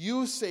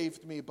 You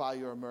saved me by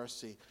your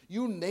mercy.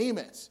 You name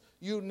it.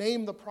 You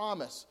name the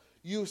promise.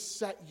 You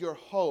set your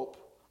hope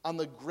on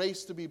the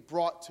grace to be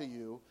brought to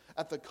you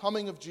at the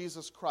coming of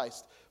Jesus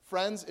Christ.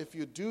 Friends, if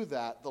you do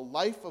that, the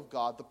life of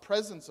God, the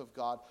presence of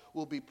God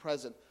will be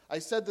present. I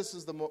said this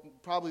is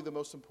probably the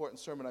most important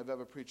sermon I've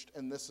ever preached,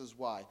 and this is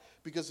why.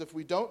 Because if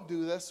we don't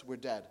do this, we're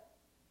dead.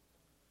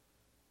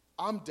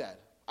 I'm dead.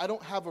 I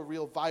don't have a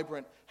real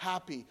vibrant,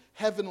 happy,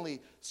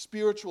 heavenly,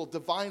 spiritual,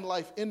 divine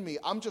life in me.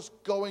 I'm just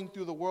going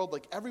through the world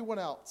like everyone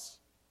else.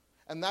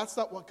 And that's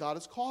not what God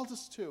has called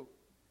us to.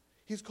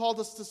 He's called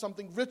us to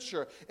something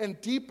richer and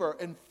deeper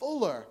and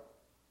fuller.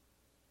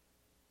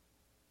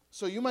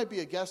 So you might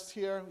be a guest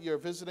here, you're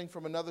visiting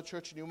from another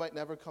church, and you might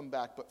never come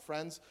back. But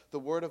friends, the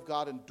Word of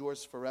God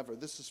endures forever.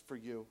 This is for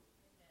you.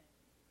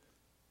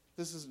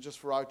 This isn't just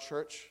for our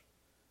church.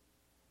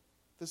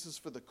 This is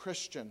for the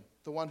Christian,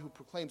 the one who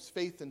proclaims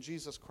faith in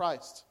Jesus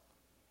Christ.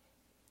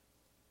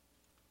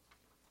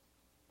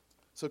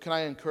 So can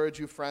I encourage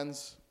you,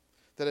 friends,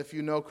 that if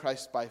you know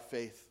Christ by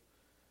faith,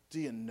 do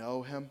you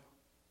know Him?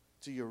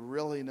 Do you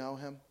really know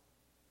Him?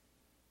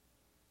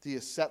 Do you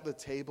set the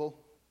table?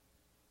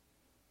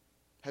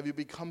 Have you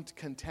become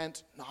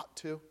content not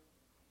to?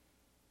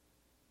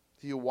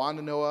 Do you want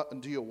to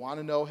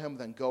know Him?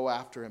 Then go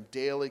after Him.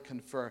 Daily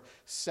confer.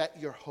 Set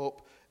your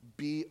hope.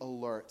 Be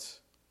alert.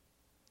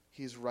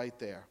 He's right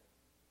there.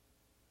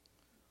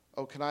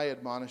 Oh, can I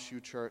admonish you,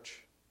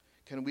 church?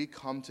 Can we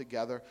come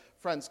together?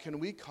 Friends, can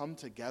we come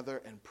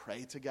together and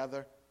pray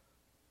together?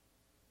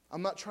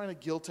 I'm not trying to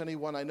guilt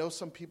anyone. I know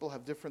some people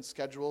have different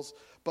schedules,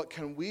 but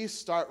can we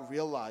start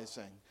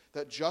realizing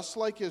that just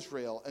like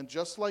Israel and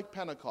just like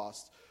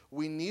Pentecost,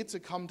 we need to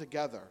come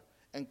together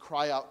and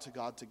cry out to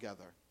God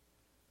together.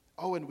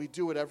 Oh, and we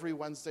do it every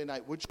Wednesday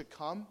night. Would you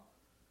come?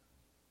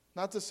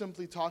 Not to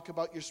simply talk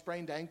about your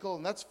sprained ankle,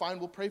 and that's fine,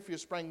 we'll pray for your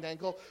sprained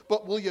ankle,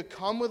 but will you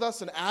come with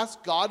us and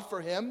ask God for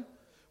Him?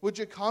 Would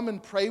you come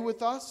and pray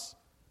with us?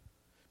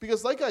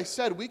 Because like I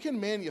said, we can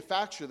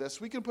manufacture this.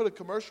 We can put a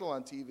commercial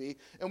on TV,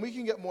 and we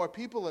can get more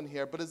people in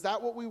here. But is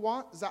that what we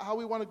want? Is that how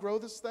we want to grow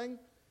this thing?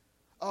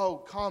 Oh,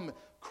 come,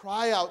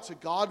 cry out to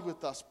God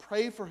with us.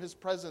 Pray for his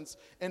presence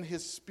and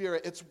his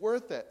Spirit. It's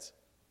worth it.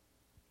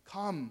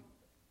 Come.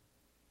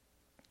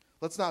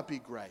 Let's not be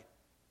gray.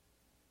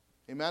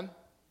 Amen?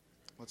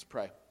 Let's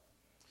pray.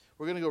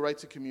 We're going to go right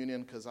to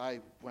communion because I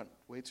went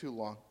way too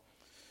long.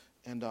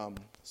 And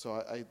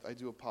so I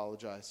do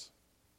apologize.